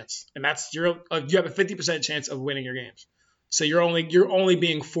 50% chance, and that's you have a 50% chance of winning your games. So you're only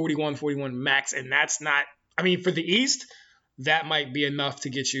being 41-41 max, and that's not. I mean, for the East, that might be enough to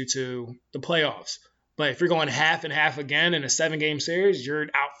get you to the playoffs. But if you're going half and half again in a 7-game series, you're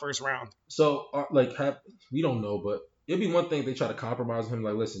out first round. So, we don't know, but it'd be one thing if they try to compromise him.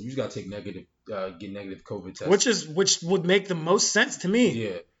 Like, listen, you just got to get negative COVID tests. Which would make the most sense to me.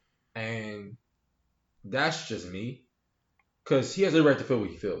 Yeah. And that's just me. Because he has a right to feel what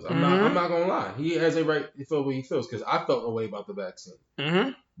he feels. I'm not going to lie. He has a right to feel what he feels because I felt a way about the vaccine. Mm-hmm.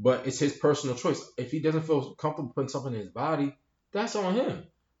 But it's his personal choice. If he doesn't feel comfortable putting something in his body, that's on him.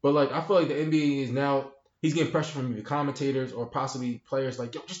 But, I feel like the NBA is now, he's getting pressure from the commentators or possibly players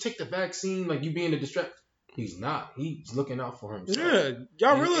like, yo, just take the vaccine, like you being a distract. He's not. He's looking out for himself. Yeah.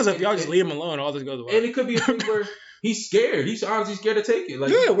 Y'all realize if y'all just leave him alone, all this goes away. And it could be a thing where he's scared. He's honestly scared to take it.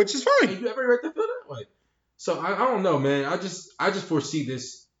 Yeah, which is fine. You ever right to feel that way? So, I don't know, man. I just foresee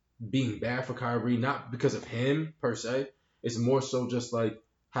this being bad for Kyrie, not because of him, per se. It's more so just,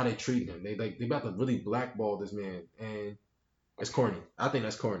 how they treat him. They about to really blackball this man. And it's corny. I think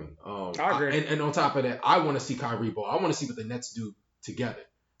that's corny. I agree. And on top of that, I want to see Kyrie ball. I want to see what the Nets do together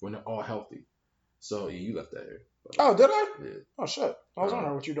when they're all healthy. So, yeah, you left that here. Oh, did I? Yeah. Oh, shit. I was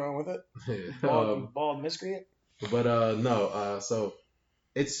wondering what you're doing with it. Yeah. Bald miscreant? But, no. So,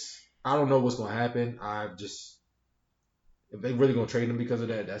 I don't know what's going to happen. If they really going to trade him because of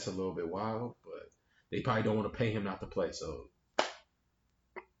that, that's a little bit wild. But they probably don't want to pay him not to play. So,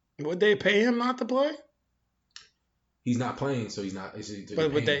 would they pay him not to play? He's not playing, so he's not.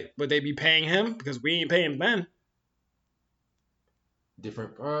 But would they be paying him because we ain't paying Ben?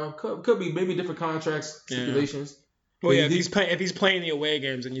 Different, could be maybe different contracts stipulations. Yeah. Well, yeah, if he's playing the away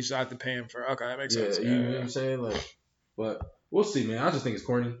games, then you still have to pay him for. Okay, that makes sense. You know what I'm saying? But we'll see, man. I just think it's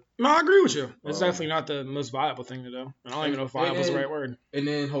corny. No, I agree with you. It's definitely not the most viable thing to do. I don't even know if viable is the right word. And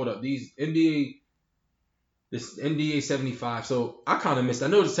then hold up, this NBA 75. So I kind of missed. I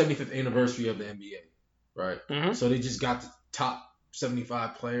know it's the 75th anniversary of the NBA, right? Mm-hmm. So they just got the top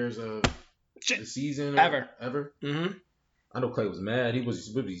 75 players of the season ever. Mm-hmm. I know Clay was mad. He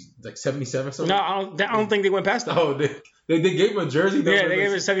was like 77 or something. No, I don't think they went past that. Oh, they gave him a jersey. Yeah, they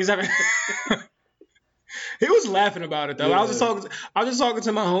gave him 77. He was laughing about it though. Yeah. I was just talking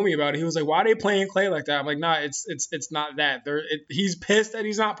to my homie about it. He was like, "Why are they playing Clay like that?" I'm like, "Nah, it's not that. He's pissed that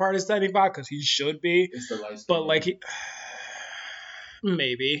he's not part of 75 because he should be. It's the lights, but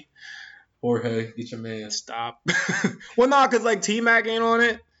maybe." Jorge, get your man. Stop. Well, no, because T-Mac ain't on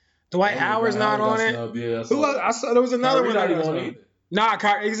it. Dwight Howard's not on it. Yeah, who else? I saw there was another one that was on it. Nah,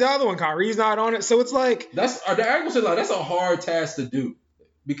 he's the other one. Kyrie's not on it. So it's that's a hard task to do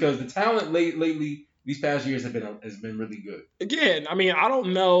because the talent lately these past years has been really good. Again, I mean, I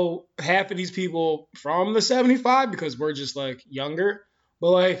don't know half of these people from the 75 because we're just younger,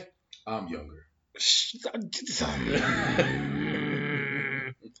 but I'm younger.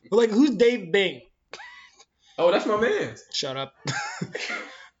 But who's Dave Bing? Oh, that's my man. Shut up.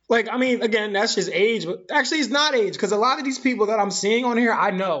 Like, I mean, again, that's just age, but actually it's not age, because a lot of these people that I'm seeing on here,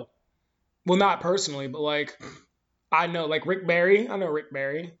 I know. Well, not personally, but like, I know, like Rick Barry. I know Rick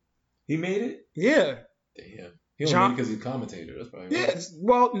Barry. He made it? Yeah. Damn. He don't make it because he's a commentator. That's probably right. Yeah.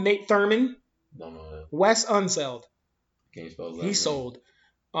 Well, Nate Thurman. Don't know that. Wes Unseld. Can't spell that. He sold.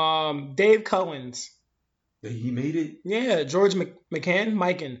 Dave Cullins. He made it? Yeah. George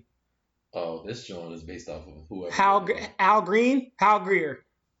Mikan. Oh, this John is based off of whoever. Al Green? Hal Greer.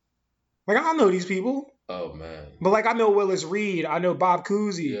 Like, I don't know these people. Oh, man. But, like, I know Willis Reed. I know Bob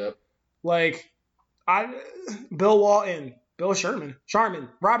Cousy. Yep. Like, Bill Walton. Bill Sharman.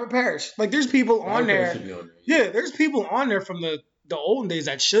 Robert Parrish. Like, there's people on there. Should be on there. Yeah, there's people on there from the olden days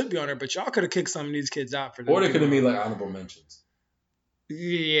that should be on there, but y'all could have kicked some of these kids out for them. Or they could have made, like, honorable mentions.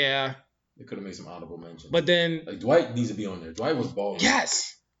 Yeah. They could have made some honorable mentions. But then... Like, Dwight needs to be on there. Dwight was balling.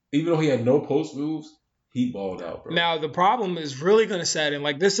 Yes! Even though he had no post moves, he balled out, bro. Now, the problem is really going to set in.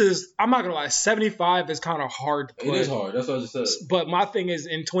 Like, this is... I'm not going to lie. 75 is kind of hard to put. It is hard. That's what I just said. But my thing is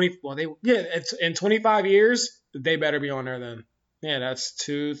in 25 years, they better be on there then. Yeah, that's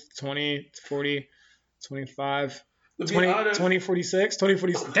 20, 40, 25, 2046,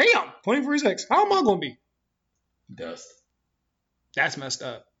 2046. Damn! 2046. How am I going to be? Dust. That's messed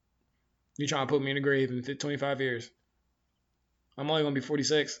up. You trying to put me in the grave in 25 years. I'm only going to be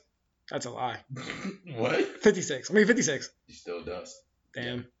 46. That's a lie. What? 56. I mean, 56. You still dust.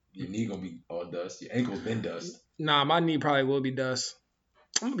 Damn. Your knee going to be all dust. Your ankle's been dust. Nah, my knee probably will be dust.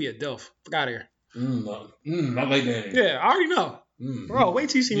 I'm going to be a DILF. Fuck out of here. Not like that anymore. Yeah, I already know. Bro, wait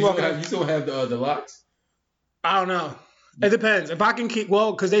till you see me walking. You still have the locks? I don't know. It depends. If I can keep,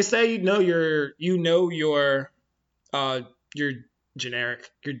 well, because they say your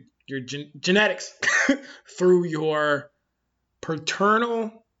genetics through your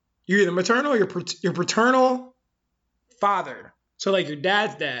paternal. You're either maternal or your paternal father. So like your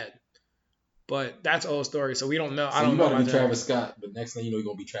dad's dad. But that's the whole story. So we don't know. So I don't know. You want to be Travis Scott, but next thing you know, you're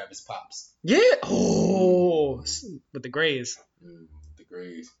gonna be Travis Pops. Yeah. Oh, with the Grays. The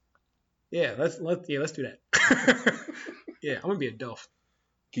Grays. Yeah. Let's do that. Yeah, I'm gonna be a DILF.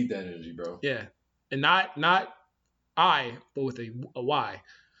 Keep that energy, bro. Yeah, and not I, but with a Y.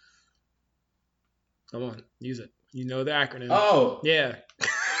 Come on, use it. You know the acronym. Oh. Yeah.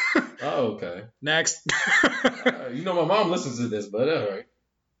 Oh, okay. Next. You know my mom listens to this, but all right.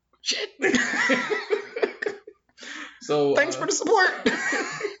 Shit. So thanks for the support.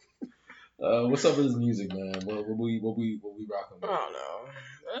 What's up with this music, man? What we rocking with? I don't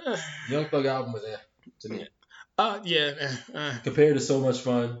know. Young Thug album was to me. Yeah. Compared to So Much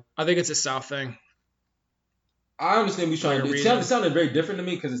Fun. I think it's a South thing. I understand what he's trying to do. It sounded very different to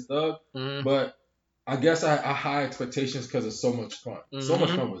me because it's Thug, but I guess I high expectations because of So Much Fun. So Much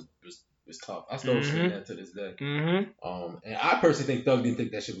Fun was tough. I still sing that to this day. And I personally think Thug didn't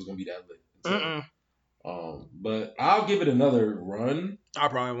think that shit was gonna be that lit. But I'll give it another run. I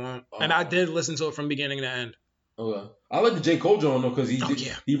probably won't. And I did listen to it from beginning to end. Okay. I like the J. Cole John though because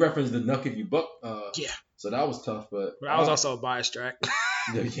he referenced the Knuck If You Buck. So that was tough, but that was also a bias track.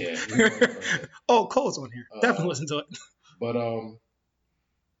 Yeah. Oh, Cole's on here. Definitely listen to it. But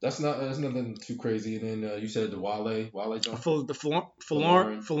that's nothing too crazy. And then you said the Wale John. The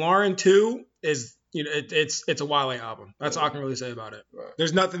Folarin 2 is it's a Wale album. That's all I can really say about it. Right.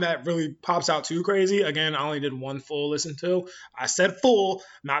 There's nothing that really pops out too crazy. Again, I only did one full listen to. I said full,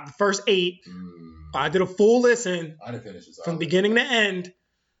 not the first 8. I did a full listen. I didn't finish it from beginning to end.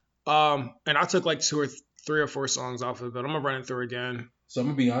 And I took like 2 or 3 or 4 songs off of it, but I'm gonna run it through again. So I'm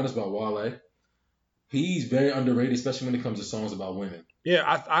gonna be honest about Wale. He's very underrated, especially when it comes to songs about women.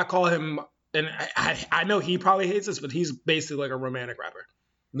 Yeah, I call him, and I know he probably hates this, but he's basically like a romantic rapper.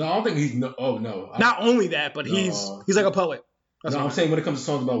 No, I don't think he's no. Oh no. Not only that, but he's like a poet. That's I'm saying when it comes to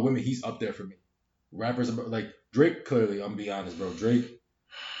songs about women, he's up there for me. Rappers like Drake, clearly, I'm gonna be honest, bro. Drake,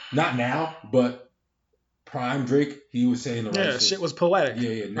 not now, but prime Drake, he was saying the right shit. Shit was poetic.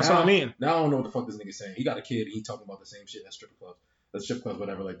 Yeah. That's what I mean. Now I don't know what the fuck this nigga's saying. He got a kid, and he talking about the same shit at strip clubs,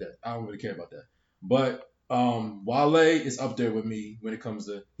 whatever like that. I don't really care about that. But Wale is up there with me when it comes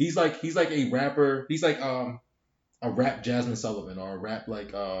to he's like a rapper. He's like a rap Jasmine Sullivan or a rap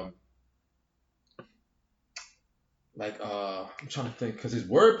like I'm trying to think because his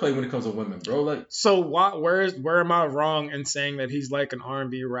wordplay when it comes to women, bro. Like so, where am I wrong in saying that he's like an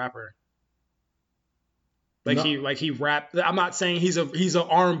R&B rapper? He rap. I'm not saying he's an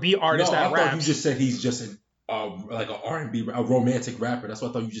R&B artist that raps. I thought you just said he's just like an R&B, a romantic rapper. That's what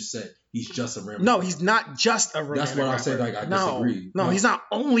I thought you just said. He's just a romantic. No, he's not just a romantic That's what rapper. I said. Like I disagree. No, he's not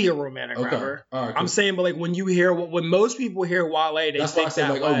only a romantic rapper. All right, I'm saying, but like when you hear when most people hear Wale, they that's think why I said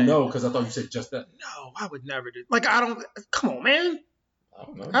that like, way. oh no, because I thought you said just that. No, I would never do. Like I don't. Come on, man. I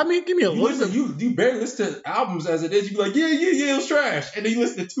don't know. I mean, give me a little bit. You barely listen to albums as it is. You be like, yeah, it was trash, and then you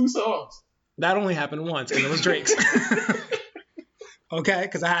listen to 2 songs. That only happened once, and it was Drake's. Okay,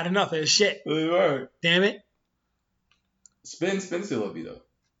 because I had enough of his shit. All right. Damn it. Spin CLB though.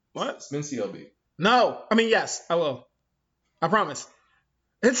 What? Spin CLB. No. I mean, yes, I will. I promise.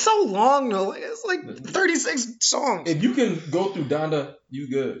 It's so long though. Like, it's like 36 songs. If you can go through Donda, you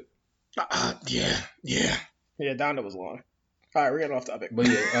good. Yeah. Donda was long. All right, we're getting off topic. But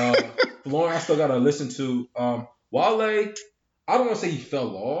yeah, Lauren, I still gotta listen to Wale. I don't want to say he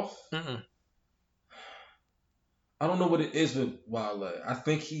fell off. Mm-mm. I don't know what it is with Wale. I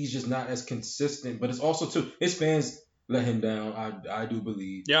think he's just not as consistent. But it's also too his fans let him down. I do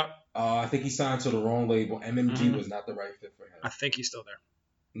believe. Yep. I think he signed to the wrong label. MMG was not the right fit for him. I think he's still there.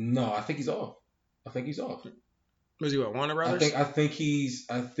 No, I think he's off. Was he what, Warner Brothers? I think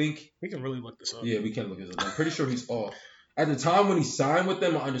we can really look this up. Yeah, we can look this up. I'm pretty sure he's off. At the time when he signed with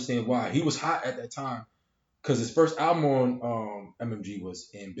them, I understand why. He was hot at that time because his first album on MMG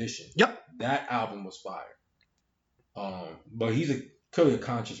was Ambition. Yep. That album was fire. But he's clearly a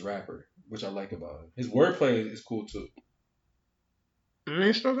conscious rapper, which I like about him. His wordplay is cool too.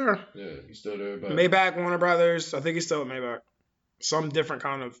 He's still there. Yeah, he's still there. But Maybach, Warner Brothers. I think he's still at Maybach. Some different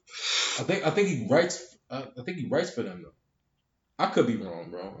kind of. I think he writes. I think he writes for them though. I could be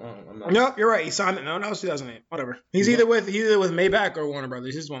wrong, bro. I'm not. No, you're right. He signed it. No, that was 2008. Whatever. He's either with Maybach or Warner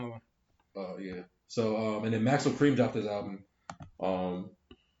Brothers. He's one of them. Oh yeah. So and then Maxwell Cream dropped his album. I'll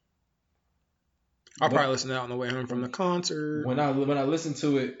probably listen to that on the way home from the concert. When I listen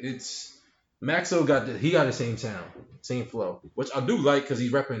to it, it's Maxo got the same sound, same flow, which I do like because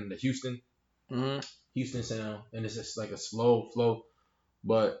he's repping the Houston sound, and it's just like a slow flow.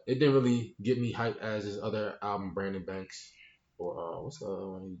 But it didn't really get me hyped as his other album, Brandon Banks, or what's the other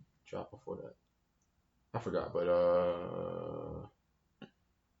one he dropped before that? I forgot, but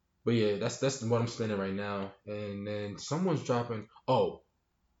yeah, that's what I'm spinning right now. And then someone's dropping. Oh,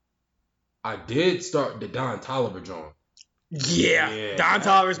 I did start the Don Toliver joint. Yeah. Don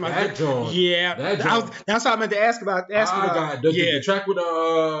Toliver's my that joint. Yeah, that's what I meant to ask about. The track with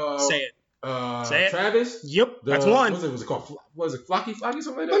Say it. Travis. Yep, that's one. Was it called? Was it Flocky something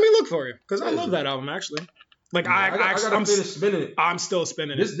like that? Let me look for you because I love that album actually. Like I'm finish spinning it. I'm still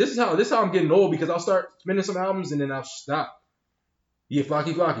spinning it. This is how I'm getting old because I'll start spinning some albums and then I'll stop. Yeah,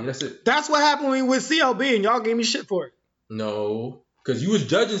 Flocky. That's it. That's what happened with CLB and y'all gave me shit for it. No, because you was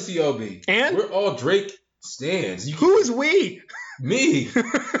judging CLB. And we're all Drake stans. Who is we? Me.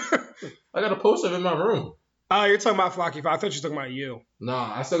 I got a poster of it in my room. Oh, you're talking about Flocky. I thought you were talking about you.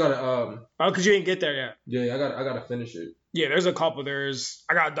 Nah, I still gotta Oh, because you didn't get there yet. Yeah, I gotta finish it. Yeah, there's a couple.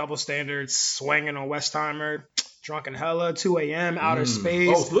 I got Double Standards, Swinging on Westheimer, Drunken Hella, 2 a.m., Outer Space.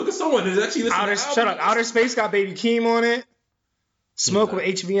 Oh, so look at someone who's actually listening to Shut up. Outer Space got Baby Keem on it. Smoke with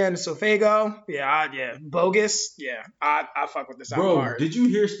HVN and Sofego. Yeah. Bogus. Yeah, I fuck with this album. Bro, did you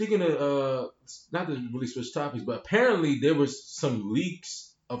hear, speaking of, not to really switch topics, but apparently there was some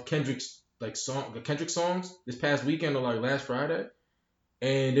leaks of Kendrick's Kendrick songs this past weekend or like last Friday.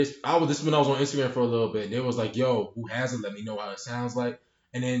 And this is when I was on Instagram for a little bit. And it was like, yo, who hasn't? Let me know how it sounds like.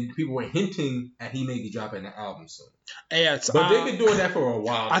 And then people were hinting at he may be dropping an album soon. Yeah, but they've been doing that for a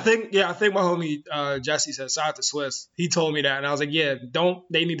while. I think my homie Jesse said, shout out to Swiss. He told me that. And I was like, yeah,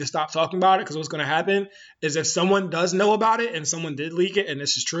 they need to stop talking about it because what's going to happen is if someone does know about it and someone did leak it and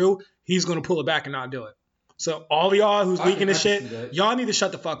this is true, he's going to pull it back and not do it. So all of y'all who's leaking this shit, y'all need to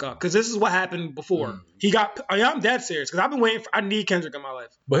shut the fuck up because this is what happened before. I'm dead serious because I've been waiting I need Kendrick in my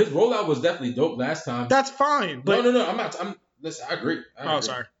life. But his rollout was definitely dope last time. That's fine. But no, listen, I agree.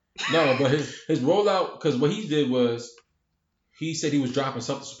 Sorry. No, but his rollout, because what he did was he said he was dropping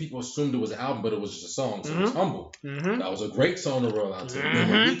something, so people assumed it was an album, but it was just a song. So it was Humble. Mm-hmm. That was a great song to roll out to. Mm-hmm.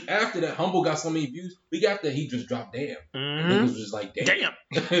 And a week after that, Humble got so many views. Week after that, he just dropped Damn. Mm-hmm. Niggas was just like, damn.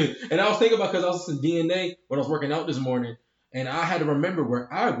 And I was thinking about, because I was listening to DNA when I was working out this morning, and I had to remember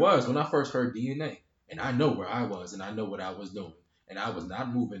where I was when I first heard DNA. And I know where I was, and I know what I was doing. And I was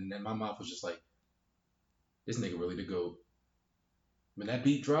not moving, and my mouth was just like, this nigga really the GOAT. When that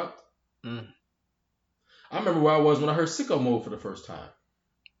beat dropped, I remember where I was when I heard Sicko Mode for the first time.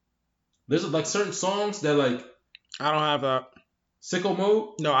 There's like certain songs that like... I don't have that. Sicko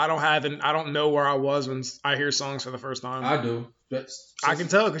Mode? No, I don't have it. I don't know where I was when I hear songs for the first time. I do. I can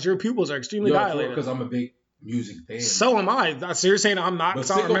tell because your pupils are extremely dilated. Because I'm a big music fan. So am I. So you're saying I'm not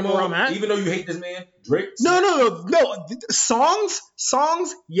because I don't remember where I'm at? Even though you hate this man, Drake. No.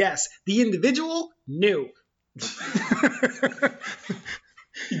 Songs, yes. The individual, no.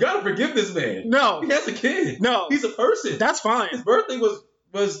 You gotta forgive this man. No. He has a kid. No. He's a person. That's fine. His birthday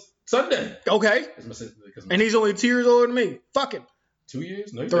was Sunday. Okay. And he's only 2 years older than me. Fuck him. 2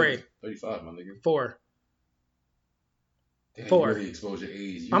 years? No, 3. 35, my nigga. 4. Damn, 4. You really exposed your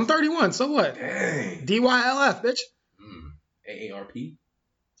age. I'm 31, so what? Dang. DYLF, bitch. AARP?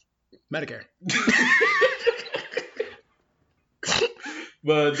 Medicare.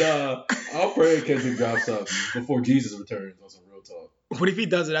 But I'll pray Kendrick drops something before Jesus returns on some real talk. What if he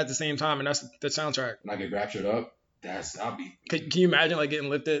does it at the same time and that's the soundtrack? And I get raptured up? I'll be... Can you imagine like getting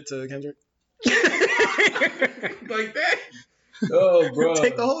lifted to Kendrick? Like that? Oh, bro.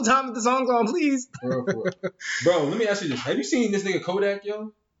 Take the whole time that the song's on, please. Bro, let me ask you this. Have you seen this nigga Kodak,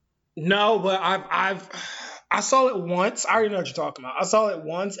 yo? No, but I saw it once. I already know what you're talking about. I saw it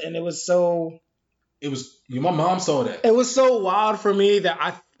once and it was so... my mom saw that. It was so wild for me that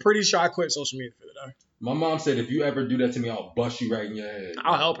I'm pretty sure I quit social media for the day. My mom said, if you ever do that to me, I'll bust you right in your head.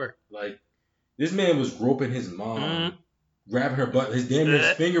 I'll help her. Like, this man was groping his mom, grabbing her butt. His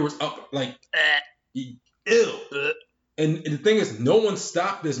his finger was up, like, ew. And the thing is, no one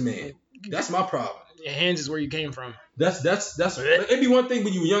stopped this man. That's my problem. Your hands is where you came from. That's it'd be one thing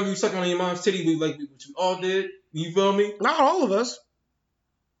when you were younger, you sucking on your mom's titty, like what you all did. You feel me? Not all of us.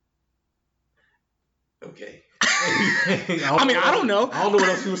 Okay. I don't know. I don't know what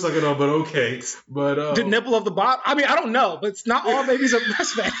else you were sucking on, but okay. But the nipple of the bottom. I mean, I don't know, but it's not all babies are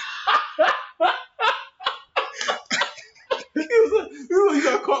breastfed. You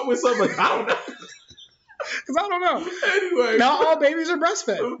got caught with something like, I don't know. Because I don't know. Anyway. Not all babies are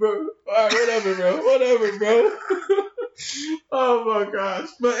breastfed. Bro. All right, whatever, bro. Oh, my gosh.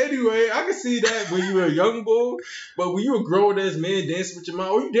 But anyway, I can see that when you were a young bull, but when you were grown as man dancing with your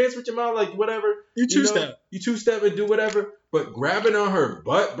mom, or you dance with your mom, like whatever. You two-step. You two-step and do whatever. But grabbing on her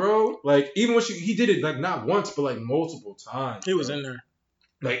butt, bro, like even when he did it like not once, but like multiple times. He was in there.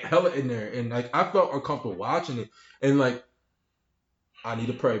 Like hella in there. And like I felt uncomfortable watching it. And like, I need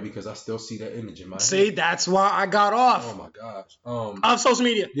to pray because I still see that image in my head. See, that's why I got off. Oh my gosh. Off social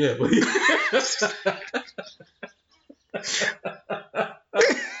media. Yeah, but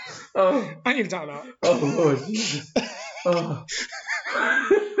I need to time out. Oh Lord Jesus. Oh.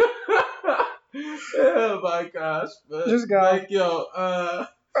 Oh my gosh. But this guy. Like, yo,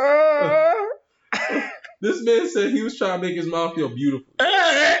 this man said he was trying to make his mom feel beautiful.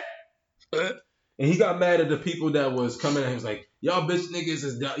 And he got mad at the people that was coming at him. He was like, y'all bitch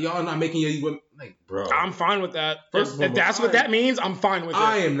niggas, y'all not making your women. Like, bro. I'm fine with that. If that's what that means, I'm fine with it.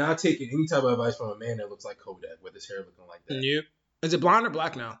 I am not taking any type of advice from a man that looks like Kodak with his hair looking like that. Nope. Is it blonde or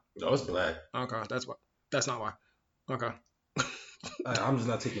black now? No, it's black. Okay, that's why. That's not why. Okay. I'm just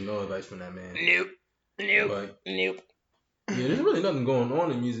not taking no advice from that man. Nope. Yeah, there's really nothing going on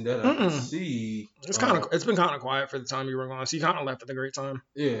in music that I can see. It's been kind of quiet for the time you were gone, so you kind of left at a great time.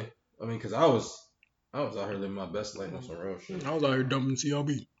 Yeah, I mean, cause I was out here living my best life on some real shit. I was out here dumping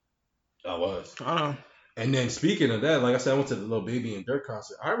CLB. I was. I know. And then speaking of that, like I said, I went to the Lil Baby and Durk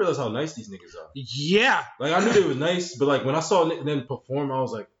concert. I realized how nice these niggas are. Yeah. Like I knew they was nice, but like when I saw them perform, I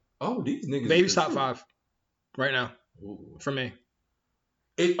was like, oh, these niggas. Baby's top 5 right now. Ooh. For me.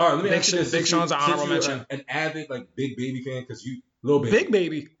 All right, let me ask you this. Big Sean's an honorable mention. An avid like Big Baby fan, because you Lil Baby. Big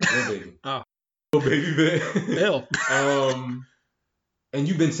Baby. Lil Baby. Oh. Lil Baby fan. Bill. And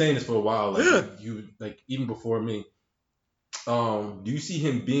you've been saying this for a while, like you like even before me. Do you see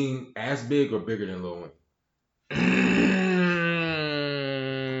him being as big or bigger than Lil Wayne?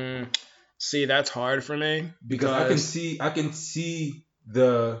 See, that's hard for me because I can see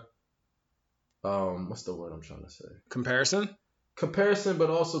the what's the word I'm trying to say? Comparison, but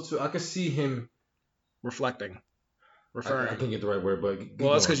also I can see him referring. I can't get the right word, but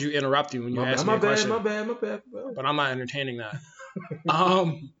well, that's because you interrupt you when you ask me a question. My bad. But I'm not entertaining that.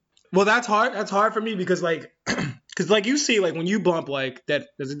 Well, that's hard. That's hard for me because like you see, like when you bump like that,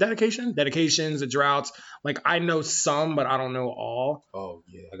 there's a dedications, the droughts. Like I know some, but I don't know all. Oh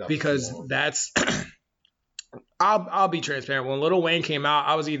yeah, I got because that's. I'll be transparent. When Lil Wayne came out,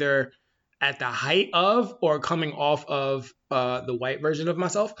 I was either at the height of or coming off of the white version of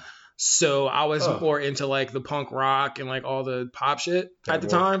myself. So I was more into like the punk rock and like all the pop shit at the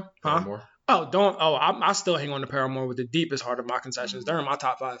time. Huh? I still hang on to Paramore with the deepest heart of my concessions. They're in my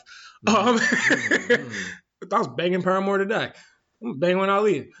top 5. I was banging Paramore today. I'm banging when I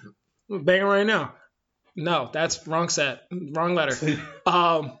leave. I'm banging right now. No, that's wrong set. Wrong letter.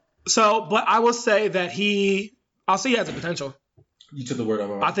 But I will say that he has the potential. You took the word out of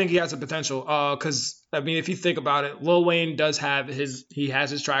my mouth. I think he has a potential. Because I mean, if you think about it, Lil Wayne does have his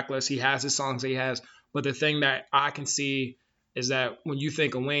track list, he has his songs that he has. But the thing that I can see is that when you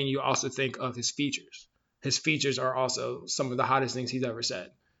think of Wayne, you also think of his features. His features are also some of the hottest things he's ever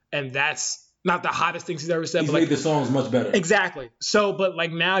said, and that's not the hottest things he's ever said. He's but made the songs much better. Exactly. So, but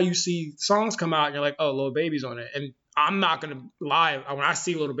like now you see songs come out and you're like, oh, Lil Baby's on it, and I'm not gonna lie. When I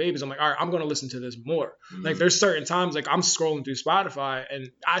see Lil Baby's, I'm like, all right, I'm gonna listen to this more. Mm-hmm. Like there's certain times like I'm scrolling through Spotify and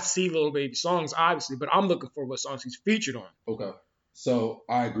I see Lil Baby songs, obviously, but I'm looking for what songs he's featured on. Okay, so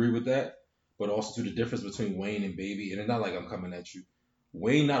I agree with that, but also to the difference between Wayne and Baby, and it's not like I'm coming at you.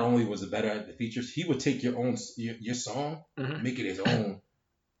 Wayne not only was better at the features, he would take your song, make it his own,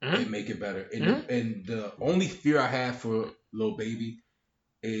 and make it better. And the only fear I have for Lil Baby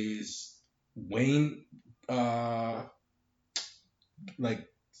is Wayne, like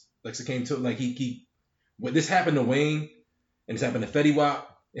it came to like he when this happened to Wayne and this happened to Fetty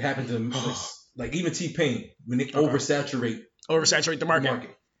Wap, it happened to like even T-Pain when they oversaturate the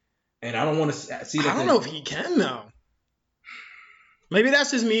market. And I don't want to see that. I don't know if he can though. Maybe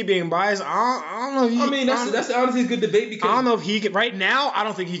that's just me being biased. I don't know if he. I mean, that's honestly a good debate because I don't know if he can. Right now, I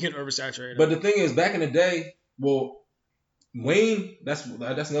don't think he can oversaturate it. But the thing is, back in the day, well, Wayne. That's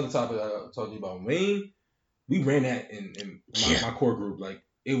another topic I talked to you about. Wayne, we ran that in my core group. Like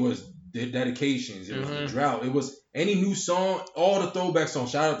it was the dedications, it was the drought, it was any new song, all the throwback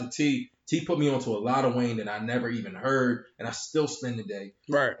songs. Shout out to T. T put me onto a lot of Wayne that I never even heard, and I still spend the day,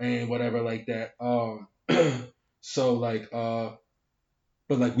 right, and whatever like that. So like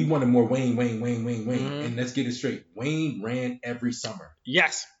But like we wanted more Wayne, and let's get it straight. Wayne ran every summer.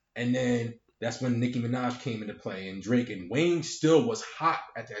 Yes. And then that's when Nicki Minaj came into play and Drake, and Wayne still was hot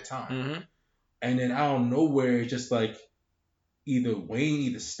at that time. And then out of nowhere, just like either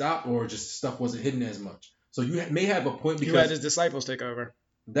Wayne stopped or just stuff wasn't hitting as much. So you may have a point because you had his disciples take over.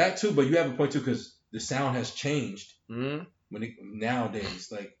 That too, but you have a point too because the sound has changed nowadays.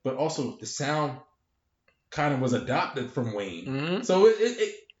 Like, but also the sound kind of was adopted from Wayne, so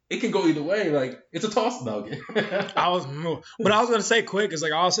it can go either way. Like it's a toss up. I was gonna say quick is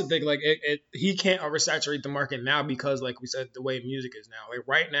like I also think like he can't oversaturate the market now because like we said the way music is now. Like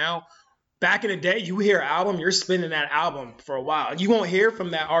right now, back in the day, you hear an album, you're spinning that album for a while. You won't hear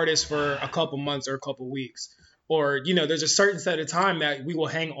from that artist for a couple months or a couple weeks, or there's a certain set of time that we will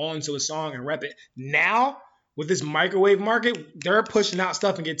hang on to a song and rep it. Now, with this microwave market, they're pushing out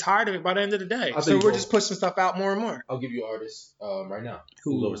stuff and get tired of it by the end of the day. So we're just pushing stuff out more and more. I'll give you an artist right now.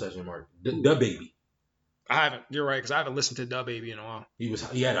 Who's oversaturating the market? The Baby. I haven't. You're right, because I haven't listened to Da Baby in a while.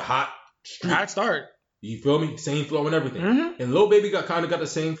 He had a hot start. You feel me? Same flow and everything. And Lil Baby got the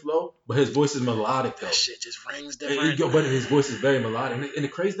same flow, but his voice is melodic though. That shit just rings different. But his voice is very melodic. And the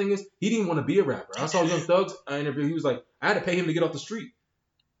crazy thing is, he didn't want to be a rapper. I saw Young Thug's interview. He was like, I had to pay him to get off the street.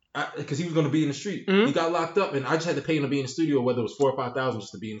 Because he was going to be in the street. He got locked up, and I just had to pay him to be in the studio, whether it was $4,000 or $5,000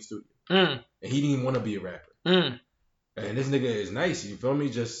 just to be in the studio. And he didn't even want to be a rapper. And this nigga is nice, you feel me?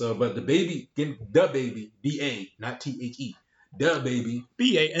 Just but the Baby, Da Baby, B-A, not T-H-E, Da Baby,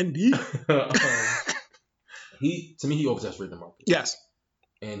 B-A-N-D. He oversaturated the market. Yes.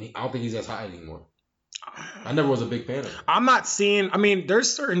 And I don't think he's as hot anymore. I never was a big fan of him. I'm not seeing. I mean,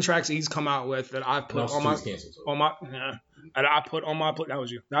 there's certain tracks that he's come out with that I've put on my and I put on my that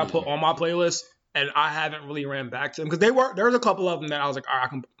was you. That I put on my playlist, and I haven't really ran back to them because there's a couple of them that I was like, all right, I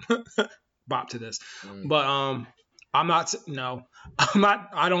can bop to this, but I'm not. No, I'm not.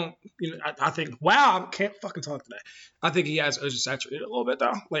 I don't. I think. Wow, I can't fucking talk today. I think he has oversaturated a little bit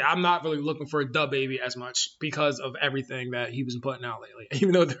though. Like I'm not really looking for a Da Baby as much because of everything that he was putting out lately.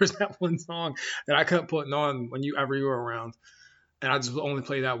 Even though there's that one song that I kept putting on when you were around, and I just only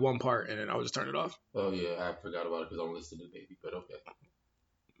played that one part and then I would just turn it off. Oh yeah, I forgot about it because I don't listen to Da Baby, but okay.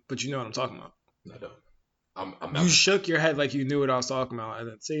 But you know what I'm talking about. I don't. I'm you shook your head like you knew what I was talking about. And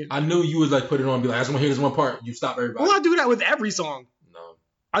then, see, I knew you was like put it on and be like, I just want to hear this one part. You stop everybody. Well, I do that with every song. No.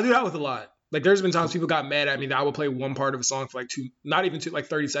 I do that with a lot. Like there's been times people got mad at me that I would play one part of a song for like like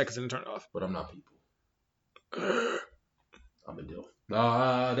 30 seconds and then turn it off. But I'm not people. I'm a deal.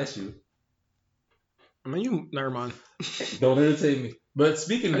 That's you. I mean, never mind. Don't entertain me. But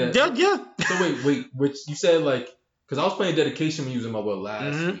speaking of that. Yeah. So wait. Which you said like, because I was playing Dedication when you was in my world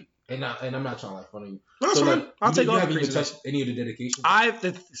last week. And I'm not trying to like fun of you. No, that's fine. Like, I'll take all the haven't even criticism. touched any of the dedications? That's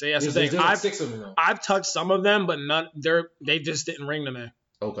the thing. Like 6 of them though. I've touched some of them, but they just didn't ring to me.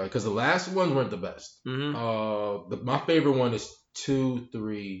 Okay, because the last ones weren't the best. My favorite one is 2,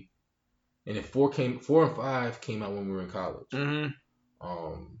 3, and then 4 and 5 came out when we were in college.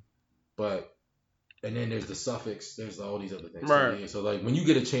 But and then there's the suffix. There's all these other things. Right. So like when you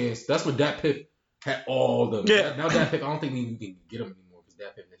get a chance, that's what Dat Piff had all of them. Yeah. Now that pick, I don't think we can get them anymore because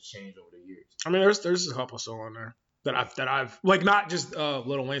that pick has changed over the years. I mean, there's a couple still on there that I've like not just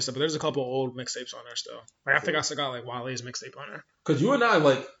Lil Wayne stuff, but there's a couple old mixtapes on there still. Like I think I still got like Wale's mixtape on there. Because you and I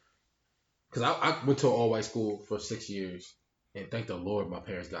like, because I went to an all white school for 6 years, and thank the Lord my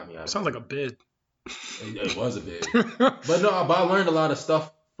parents got me out of it. Sounds like a bid. It was a bit, but I learned a lot of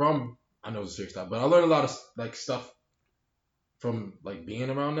stuff from. I know it's a serious stuff, but I learned a lot of like stuff from like being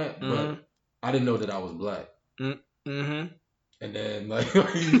around that. Mm-hmm. But I didn't know that I was black. Mm-hmm. And then like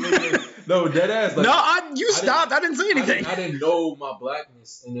no dead ass. Like, no, you stopped. I didn't say anything. I didn't know my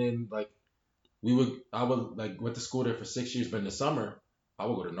blackness, and then like I would like went to school there for 6 years, but in the summer I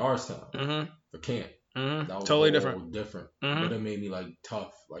would go to Norristown for camp. Mm-hmm. That was Totally different. Mm-hmm. But it made me like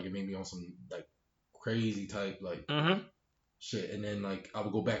tough. Like it made me on some like crazy type like shit. And then like I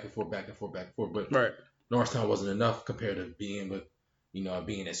would go back and forth. But right. Norristown wasn't enough compared to being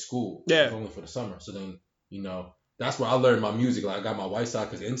being at school. Yeah. It was only for the summer. So then that's where I learned my music. Like I got my white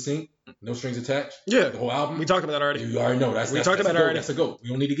side because NSYNC, No Strings Attached. Yeah. The whole album. We talked about that already. You already know. We talked about that already. That's a go. We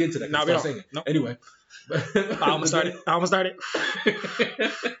don't need to get into that. No, we don't. Nope. Anyway. I almost started.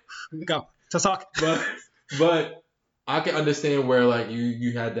 Go. Let's talk. But I can understand where like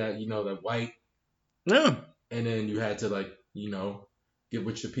you had that that white. Yeah. And then you had to like get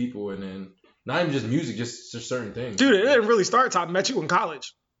with your people, and then not even just music, just certain things. Dude, it didn't really start until I met you in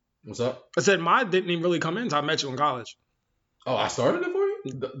college. What's up? I said mine didn't even really come in until I met you in college. Oh, I started it for you?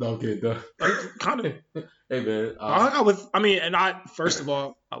 Okay, kind of. Hey man. First of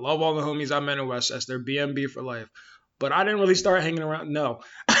all, I love all the homies I met in Westchester, BMB for life. But I didn't really start hanging around. No,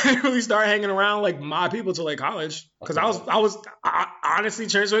 I didn't really start hanging around like my people till like college, because I honestly,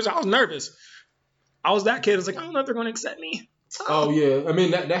 transferred. I was nervous. I was that kid. I was like, I don't know if they're going to accept me. Oh yeah, I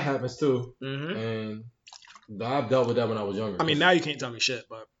mean that happens too. Mm-hmm. And I've dealt with that when I was younger. I mean, now you can't tell me shit,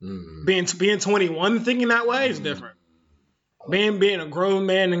 but being 21 thinking that way is different. Being a grown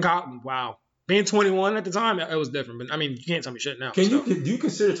man in college, wow. Being 21 at the time, it was different. But I mean, you can't tell me shit now. Do you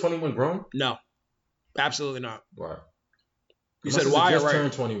consider 21 grown? No, absolutely not. Why? You said why? Just right?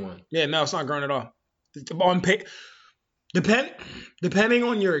 turned 21. Yeah, no, it's not grown at all. Depending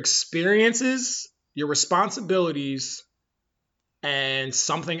on your experiences, your responsibilities, and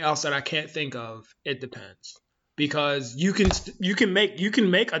something else that I can't think of, it depends. Because you can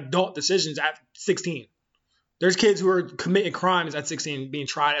make adult decisions at 16. There's kids who are committing crimes at 16 being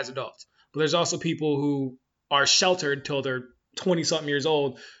tried as adults. But there's also people who are sheltered till they're 20-something years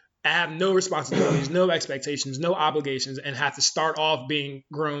old, have no responsibilities, no expectations, no obligations, and have to start off being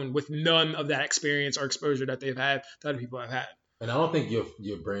grown with none of that experience or exposure that they've had, that other people have had. And I don't think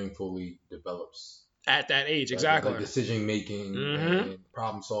your brain fully develops at that age, exactly. Like decision making and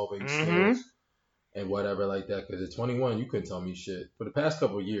problem solving skills and whatever like that. Because at 21, you couldn't tell me shit. For the past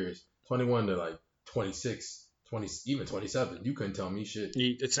couple of years, 21 to like 26, 20, even 27, you couldn't tell me shit.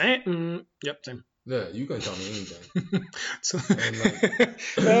 It's same. Yep, same. Yeah, you couldn't tell me anything.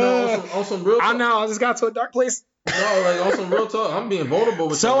 On some real talk. I know, I just got to a dark place. No, like on some real talk, I'm being vulnerable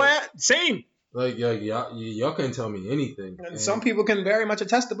with you. Same. Like, y'all couldn't tell me anything. And some people can very much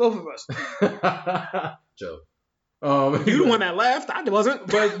attest to both of us. Joe. You the one that laughed. I wasn't.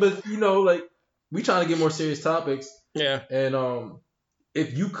 But like, we trying to get more serious topics. Yeah. And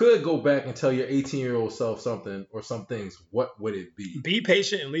if you could go back and tell your 18-year-old self something or some things, what would it be? Be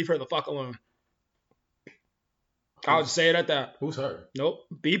patient and leave her the fuck alone. I'll just say it at that. Who's her? Nope.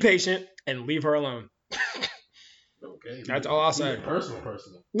 Be patient and leave her alone. Okay. That's all I'll say.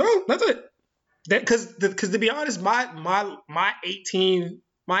 Personal. No, that's it. Because to be honest, my 18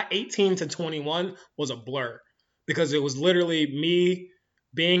 to 21 was a blur, because it was literally me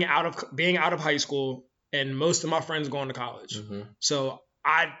being out of high school and most of my friends going to college. Mm-hmm. So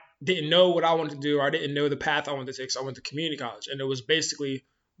I didn't know what I wanted to do, or I didn't know the path I wanted to take. So I went to community college, and it was basically,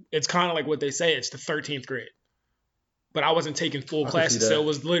 it's kind of like what they say, it's the 13th grade. But I wasn't taking full classes, so it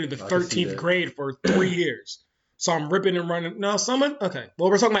was literally the 13th grade for 3 years. So I'm ripping and running. No, someone? Okay. Well,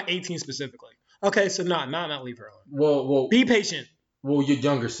 we're talking about 18 specifically. Okay, so not leave her alone. Well, be patient. Well, your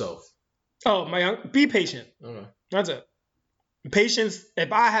younger self. Oh, be patient. Okay. That's it. Patience.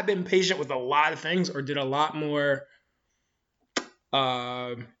 If I had been patient with a lot of things, or did a lot more,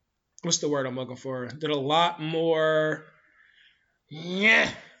 what's the word I'm looking for? Did a lot more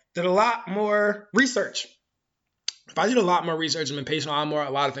research. If I did a lot more research and been patient a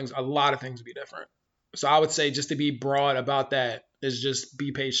lot of things would be different. So I would say, just to be broad about that, is just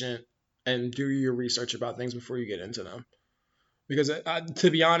be patient and do your research about things before you get into them. Because to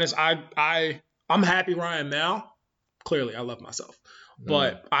be honest, I'm happy where I am now. Clearly, I love myself.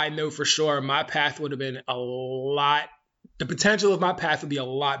 But I know for sure my path would have been the potential of my path would be a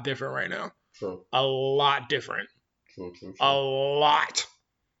lot different right now. True. A lot different. True. A lot.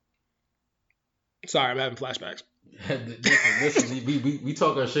 Sorry, I'm having flashbacks. Listen, we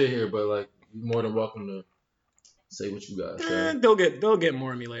talk our shit here, but like, you're more than welcome to say what you got. They'll get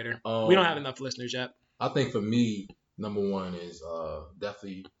more of me later. We don't have enough listeners yet. I think for me, number one is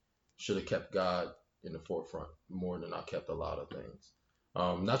definitely should have kept God in the forefront more than I kept a lot of things.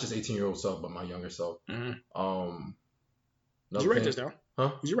 Not just 18-year-old self, but my younger self. Mm-hmm. Did you write this down?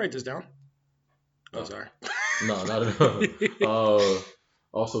 Huh? Did you write this down? Oh, sorry. No, not at all.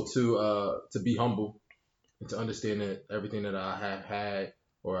 Also, to be humble and to understand that everything that I have had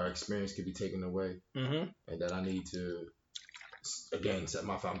or I experienced could be taken away, mm-hmm. and that I need to, again, set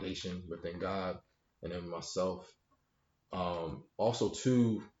my foundation within God and in myself. Also,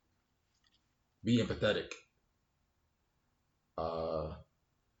 to be empathetic.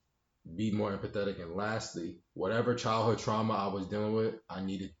 Be more empathetic, and lastly, whatever childhood trauma I was dealing with,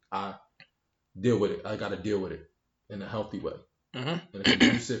 I deal with it. I got to deal with it in a healthy way, mm-hmm. in a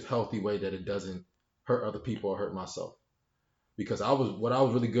conducive, healthy way that it doesn't hurt other people or hurt myself. Because what I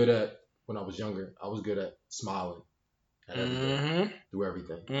was really good at when I was younger, I was good at smiling at everything, mm-hmm. through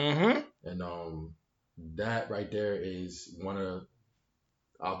everything, mm-hmm. and that right there is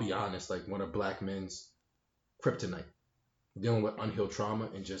I'll be honest, like one of black men's kryptonite, dealing with unhealed trauma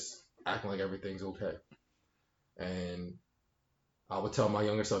and just acting like everything's okay. And I would tell my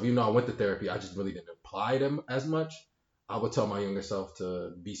younger self, even though I went to therapy, I just really didn't apply them as much. I would tell my younger self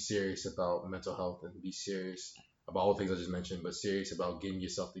to be serious about mental health and be serious about all the things I just mentioned, but serious about getting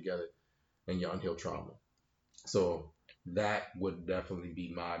yourself together and your unhealed trauma. So that would definitely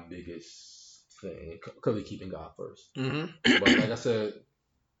be my biggest thing, clearly keeping God first. Mm-hmm. But like I said,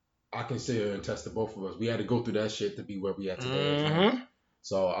 I can sit here and test to both of us. We had to go through that shit to be where we at today. Mm-hmm.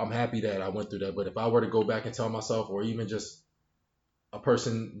 So I'm happy that I went through that. But if I were to go back and tell myself, or even just a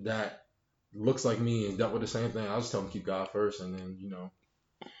person that looks like me and dealt with the same thing, I'll just tell them keep God first, and then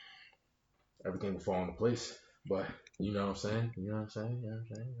everything will fall into place. But you know what I'm saying?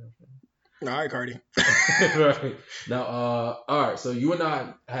 All right, Cardi. Right. Now, all right. So you and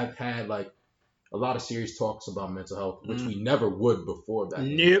I have had like a lot of serious talks about mental health, which we never would before that.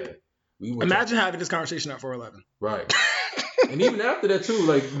 Nope. Imagine having this conversation at 411. Right. And even after that too,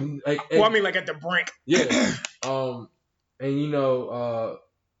 like well, I mean, like at the brink. Yeah. And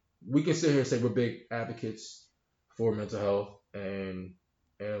we can sit here and say we're big advocates for mental health and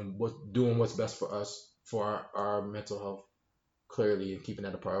doing what's best for us for our mental health, clearly, and keeping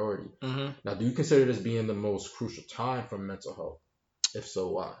that a priority. Mm-hmm. Now, do you consider this being the most crucial time for mental health? If so,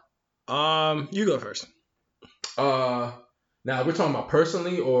 why? You go first. Now we're talking about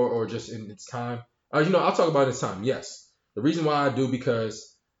personally or just in its time. I'll talk about its time. Yes. The reason why I do,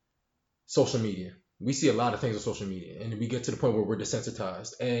 because social media. We see a lot of things on social media, and we get to the point where we're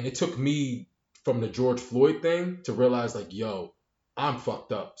desensitized. And it took me from the George Floyd thing to realize, like, yo, I'm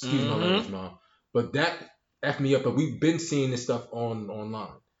fucked up. Excuse my language, Mom. But that effed me up. But we've been seeing this stuff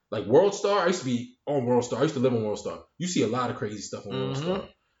online. Like World Star, I used to be on World Star. I used to live on World Star. You see a lot of crazy stuff on World Star.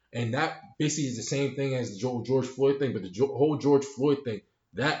 And that basically is the same thing as the George Floyd thing. But the whole George Floyd thing,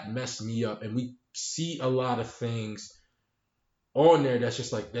 that messed me up. And we see a lot of things on there that's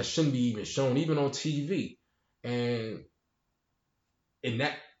just like, that shouldn't be even shown, even on TV. And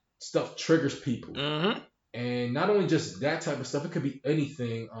that stuff triggers people. Mm-hmm. And not only just that type of stuff, it could be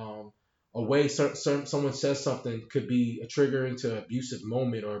anything. A way someone says something could be a trigger into an abusive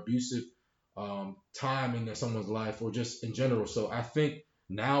moment or abusive time in someone's life, or just in general. So I think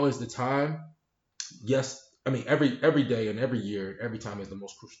now is the time. Yes, I mean every day and every year, every time is the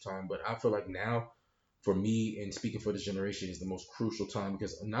most crucial time. But I feel like now, for me, and speaking for this generation, is the most crucial time,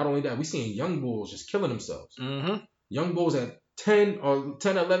 because not only that, we're seeing young bulls just killing themselves. Mm-hmm. Young bulls at 10 or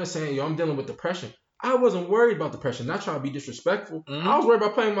 11 saying, yo, I'm dealing with depression. I wasn't worried about depression, not trying to be disrespectful. Mm-hmm. I was worried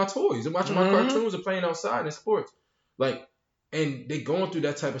about playing my toys and watching my cartoons and playing outside and sports. Like, and they going through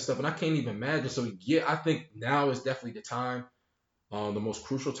that type of stuff, and I can't even imagine. So yeah, I think now is definitely the time, the most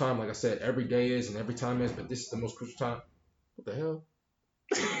crucial time. Like I said, every day is and every time is, but this is the most crucial time. What the hell?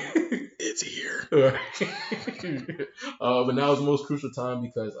 It's here. But now is the most crucial time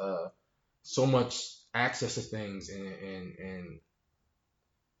because so much access to things, and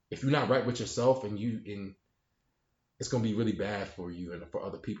if you're not right with yourself, and it's gonna be really bad for you and for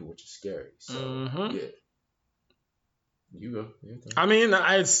other people, which is scary. So yeah, you go. I mean,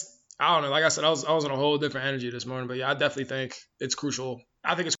 I don't know. Like I said, I was in a whole different energy this morning, but yeah, I definitely think it's crucial.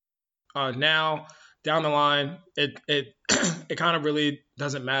 I think it's now. Down the line, it kind of really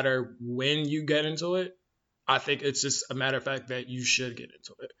doesn't matter when you get into it. I think it's just a matter of fact that you should get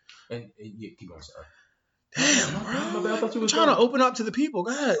into it. And yeah, keep going, sorry. Damn, bro. I'm trying to open up to the people.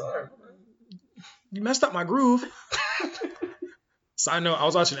 Go ahead. you messed up my groove. Side note, I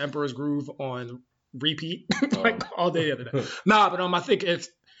was watching Emperor's Groove on repeat like all day the other day. Nah, but I think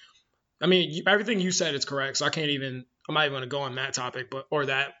everything you said is correct. So I'm not even going to go on that topic, or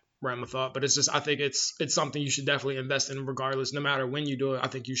that realm of thought. But it's just, I think it's something you should definitely invest in regardless, no matter when you do it. I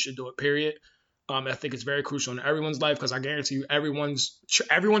think you should do it, period. I think it's very crucial in everyone's life because I guarantee you everyone's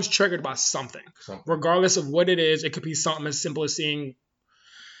triggered by something. Regardless of what it is. It could be something as simple as seeing,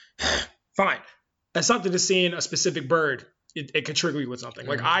 fine, as something as seeing a specific bird. It could trigger you with something.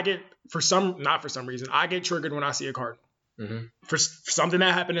 Like I get, not for some reason, I get triggered when I see a cardinal. For something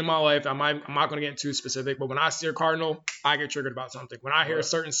that happened in my life, I'm not going to get too specific, but when I see a cardinal, I get triggered about something. When I hear a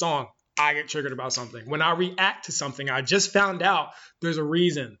certain song, I get triggered about something. When I react to something, I just found out there's a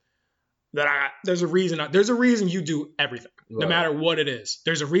reason there's a reason you do everything, no matter what it is.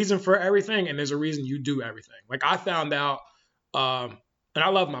 There's a reason for everything, and there's a reason you do everything. Like I found out, and I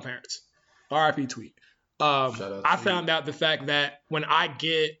love my parents. R.I.P. Tweet. I found out the fact that when I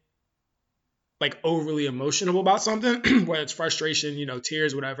get like overly emotional about something, whether it's frustration,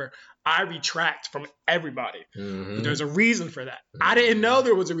 tears, whatever, I retract from everybody. But there's a reason for that. I didn't know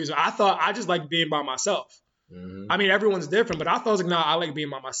there was a reason. I thought I just like being by myself. I mean, everyone's different, but I thought I was like, I like being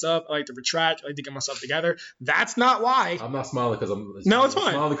by myself. I like to retract. I like to get myself together. That's not why. I'm not smiling because it's fine. I'm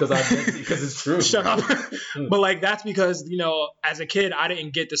smiling because it's true. Shut up. But like, that's because, as a kid, I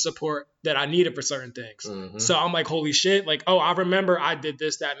didn't get the support that I needed for certain things. So I'm like, holy shit. Like, I remember I did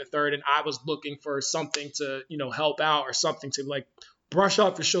this, that, and the third, and I was looking for something to, help out or something to like brush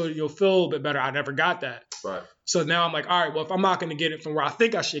up for sure you'll feel a little bit better. I never got that. Right. So now I'm like, all right, well, if I'm not going to get it from where I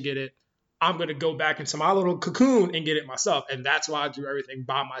think I should get it, I'm going to go back into my little cocoon and get it myself. And that's why I do everything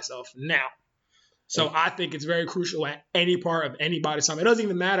by myself now. So I think it's very crucial at any part of anybody's time. It doesn't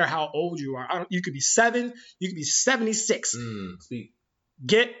even matter how old you are. You could be 7, you could be 76.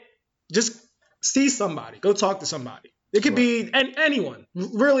 Just see somebody. Go talk to somebody. It could be anyone,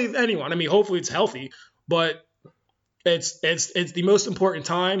 really anyone. I mean, hopefully it's healthy, but it's the most important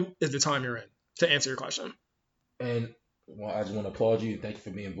time is the time you're in, to answer your question. And I just want to applaud you. Thank you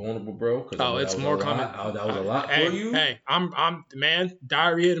for being vulnerable, bro. It's more coming. That was a lot for you. Hey, I'm the man.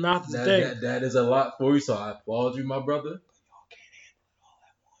 Diarrhea in the mouth is a thing. That is a lot for you, so I applaud you, my brother. Y'all can't handle it all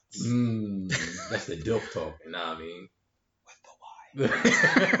at once. That's the dope talk. Nah, I mean. With the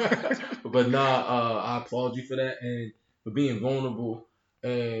why. But I applaud you for that and for being vulnerable.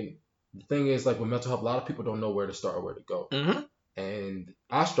 And the thing is, like with mental health, a lot of people don't know where to start or where to go. And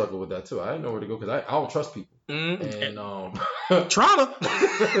I struggle with that too. I didn't know where to go because I don't trust people. And trauma.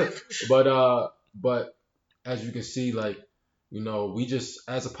 but as you can see, like, we just,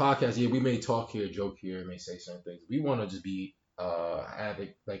 as a podcast, we may talk here, joke here, may say certain things. We want to just be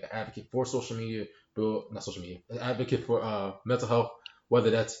advocate for social media, advocate for mental health, whether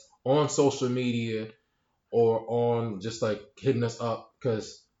that's on social media or on just like hitting us up,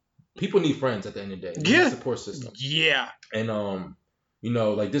 because people need friends at the end of the day. They need a support system. Yeah. And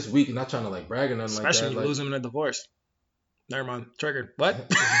like this week, not trying to like brag or nothing like that. Especially when you lose them in a divorce. Never mind. Triggered.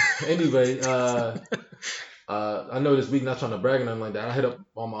 What? Anyway, I know this week, not trying to brag or nothing like that. I hit up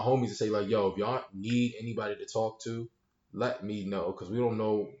all my homies to say like, yo, if y'all need anybody to talk to, let me know, because we don't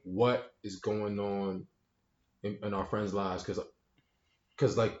know what is going on in our friends' lives.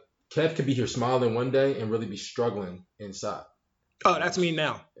 Because like Kev could be here smiling one day and really be struggling inside. Oh, that's me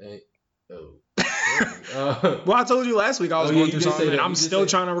now. Well, I told you last week I was going through something, and I'm still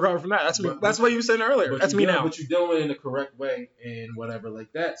trying to recover from that. That's what you were saying earlier. That's me now. But you're doing it in the correct way and whatever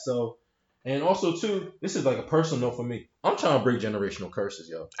like that. So, and also too, this is like a personal note for me. I'm trying to break generational curses,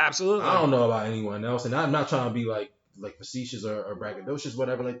 yo. Absolutely. I don't know about anyone else, and I'm not trying to be like facetious or braggadocious,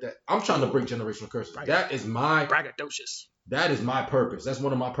 whatever like that. I'm trying to break generational curses. That is my braggadocious. That is my purpose. That's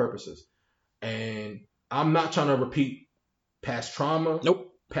one of my purposes, and I'm not trying to repeat past trauma. Nope.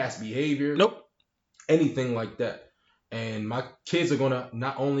 Past behavior. Nope. Anything like that. And my kids are going to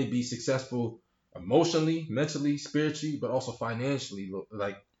not only be successful emotionally, mentally, spiritually, but also financially,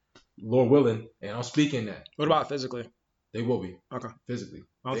 like Lord willing. And I'm speaking that. What about physically? They will be. Okay. Physically.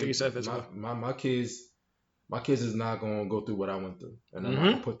 I don't think you said physically. My kids is not going to go through what I went through. And I'm not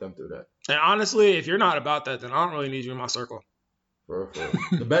going to put them through that. And honestly, if you're not about that, then I don't really need you in my circle. For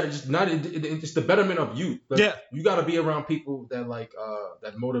the better, it's the betterment of you. Like, you got to be around people that like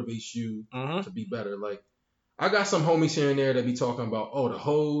that motivates you to be better. Like I got some homies here and there that be talking about, the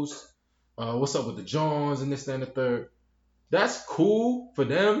hoes, what's up with the Johns and this, that, and the third. That's cool for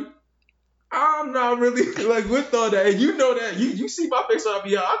them. I'm not really like with all that, and you know that. You see my face when I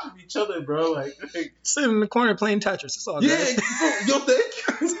be out. I just be chilling, bro. Like sitting in the corner playing Tetris. It's all good. Yeah, you think?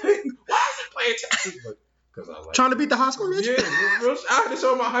 Why is he playing Tetris? because I like Trying to beat the high school, bitch? Yeah, I had to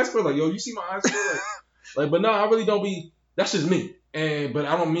show my high school, like, yo, you see my high school? Like, but no, I really don't be, that's just me. But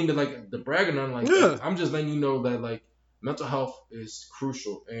I don't mean to, like, the brag or nothing like that. I'm just letting you know that, like, mental health is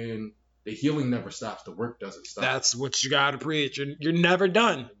crucial, and the healing never stops. The work doesn't stop. That's what you gotta preach. You're never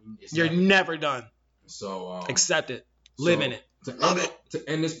done. You're never done. So accept it. Live in it. Love it. To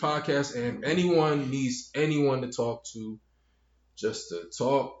end this podcast, and if anyone needs anyone to talk to, just to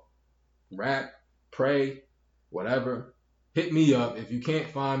talk, rap, pray, whatever, hit me up. If you can't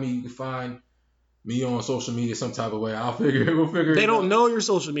find me, you can find me on social media some type of way. We'll figure it out. They don't know your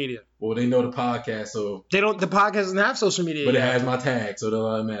social media. Well, they know the podcast, so the podcast doesn't have social media but yet. It has my tag, so it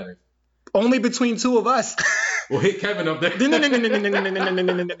doesn't matter. Only between two of us. Well, hit Kevin up there. No. Don't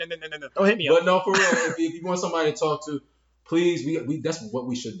hit me up. But no, for real, if you want somebody to talk to, please, we that's what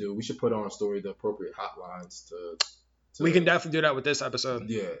we should do. We should put on a story the appropriate hotlines to we can definitely do that with this episode.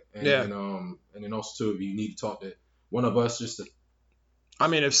 Yeah. And then also too, if you need to talk to one of us, just to. I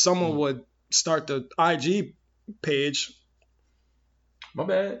mean, if someone would start the IG page. My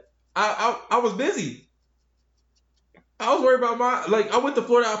bad. I was busy. I was worried about I went to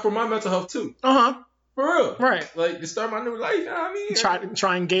Florida for my mental health too. For real. Right. Like to start my new life. You know what I mean?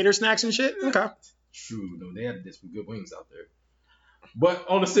 Trying gator snacks and shit. Okay. True. No, they had some good wings out there. But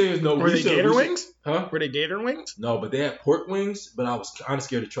on a serious note, were they gator wings? Huh? Were they gator wings? No, but they had pork wings. But I was kind of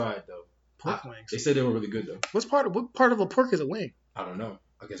scared to try it though. Pork wings. They said they were really good though. What part of a pork is a wing? I don't know.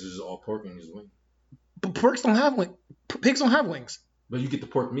 I guess it's just all pork and just wing. But porks don't have wings. Pigs don't have wings. But you get the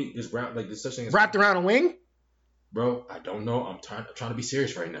pork meat. It's wrapped like there's such thing as wrapped around a wing. Bro, I don't know. I'm trying to be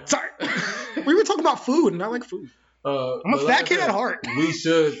serious right now. Sorry, we were talking about food, and I like food. I'm a fat kid at heart. We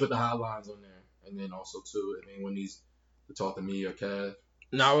should put the hotlines on there, and then also too, if anyone needs to talk to me or Kev.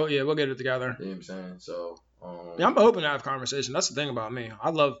 No, we'll get it together. You know what I'm saying? So, I'm open to have conversation. That's the thing about me.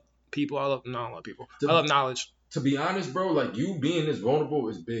 I love people. I love knowledge. To be honest, bro, like you being this vulnerable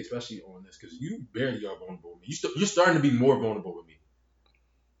is big, especially on this, because you barely are vulnerable with me. You're starting to be more vulnerable with me.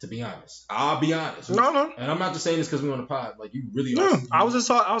 To be honest, I'll be honest. No. And I'm not just saying this because we're on the pod. Like you really are. No, I was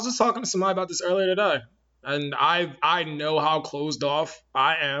just talking to somebody about this earlier today, and I know how closed off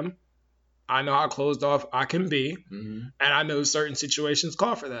I am. I know how closed off I can be, and I know certain situations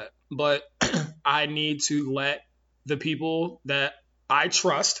call for that. But I need to let the people that I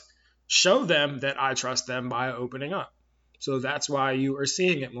trust show them that I trust them by opening up. So that's why you are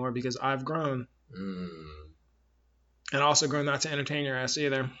seeing it more, because I've grown. And also grown not to entertain your ass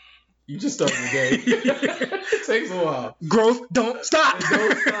either. You just started the game. It takes a while. Growth don't stop. It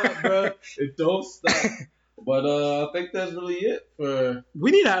don't stop, bro. It don't stop. But I think that's really it for.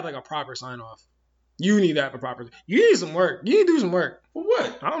 We need to have like a proper sign off. You need to have a proper. You need some work. You need to do some work. For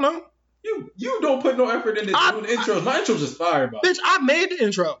what? I don't know. You don't put no effort into doing the intros. My intro's just fire, bro. Bitch, I made the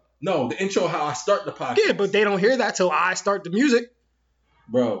intro. No, the intro how I start the podcast. Yeah, but they don't hear that till I start the music.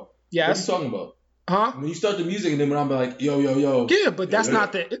 Bro. Yes. What are you talking about? Huh? When you start the music and then when I'm like, yo. Yeah, but that's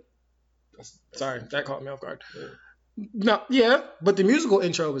not the. Sorry, that caught me off guard. Yeah. No, yeah, but the musical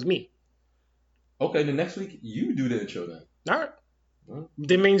intro was me. Okay, then next week you do the intro then. All right.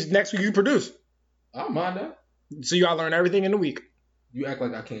 That means next week you produce. I don't mind that. So you gotta learn everything in a week. You act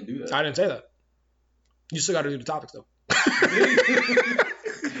like I can't do that. I didn't say that. You still gotta do the topics though.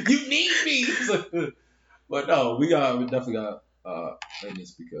 You need me. But no, we definitely got end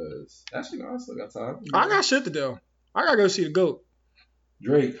this because actually no, I still got time. I got shit to do. I gotta go see the GOAT.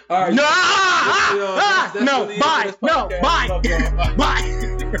 Drake. All right. No, bye. No, bye.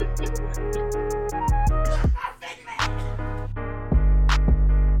 Bye.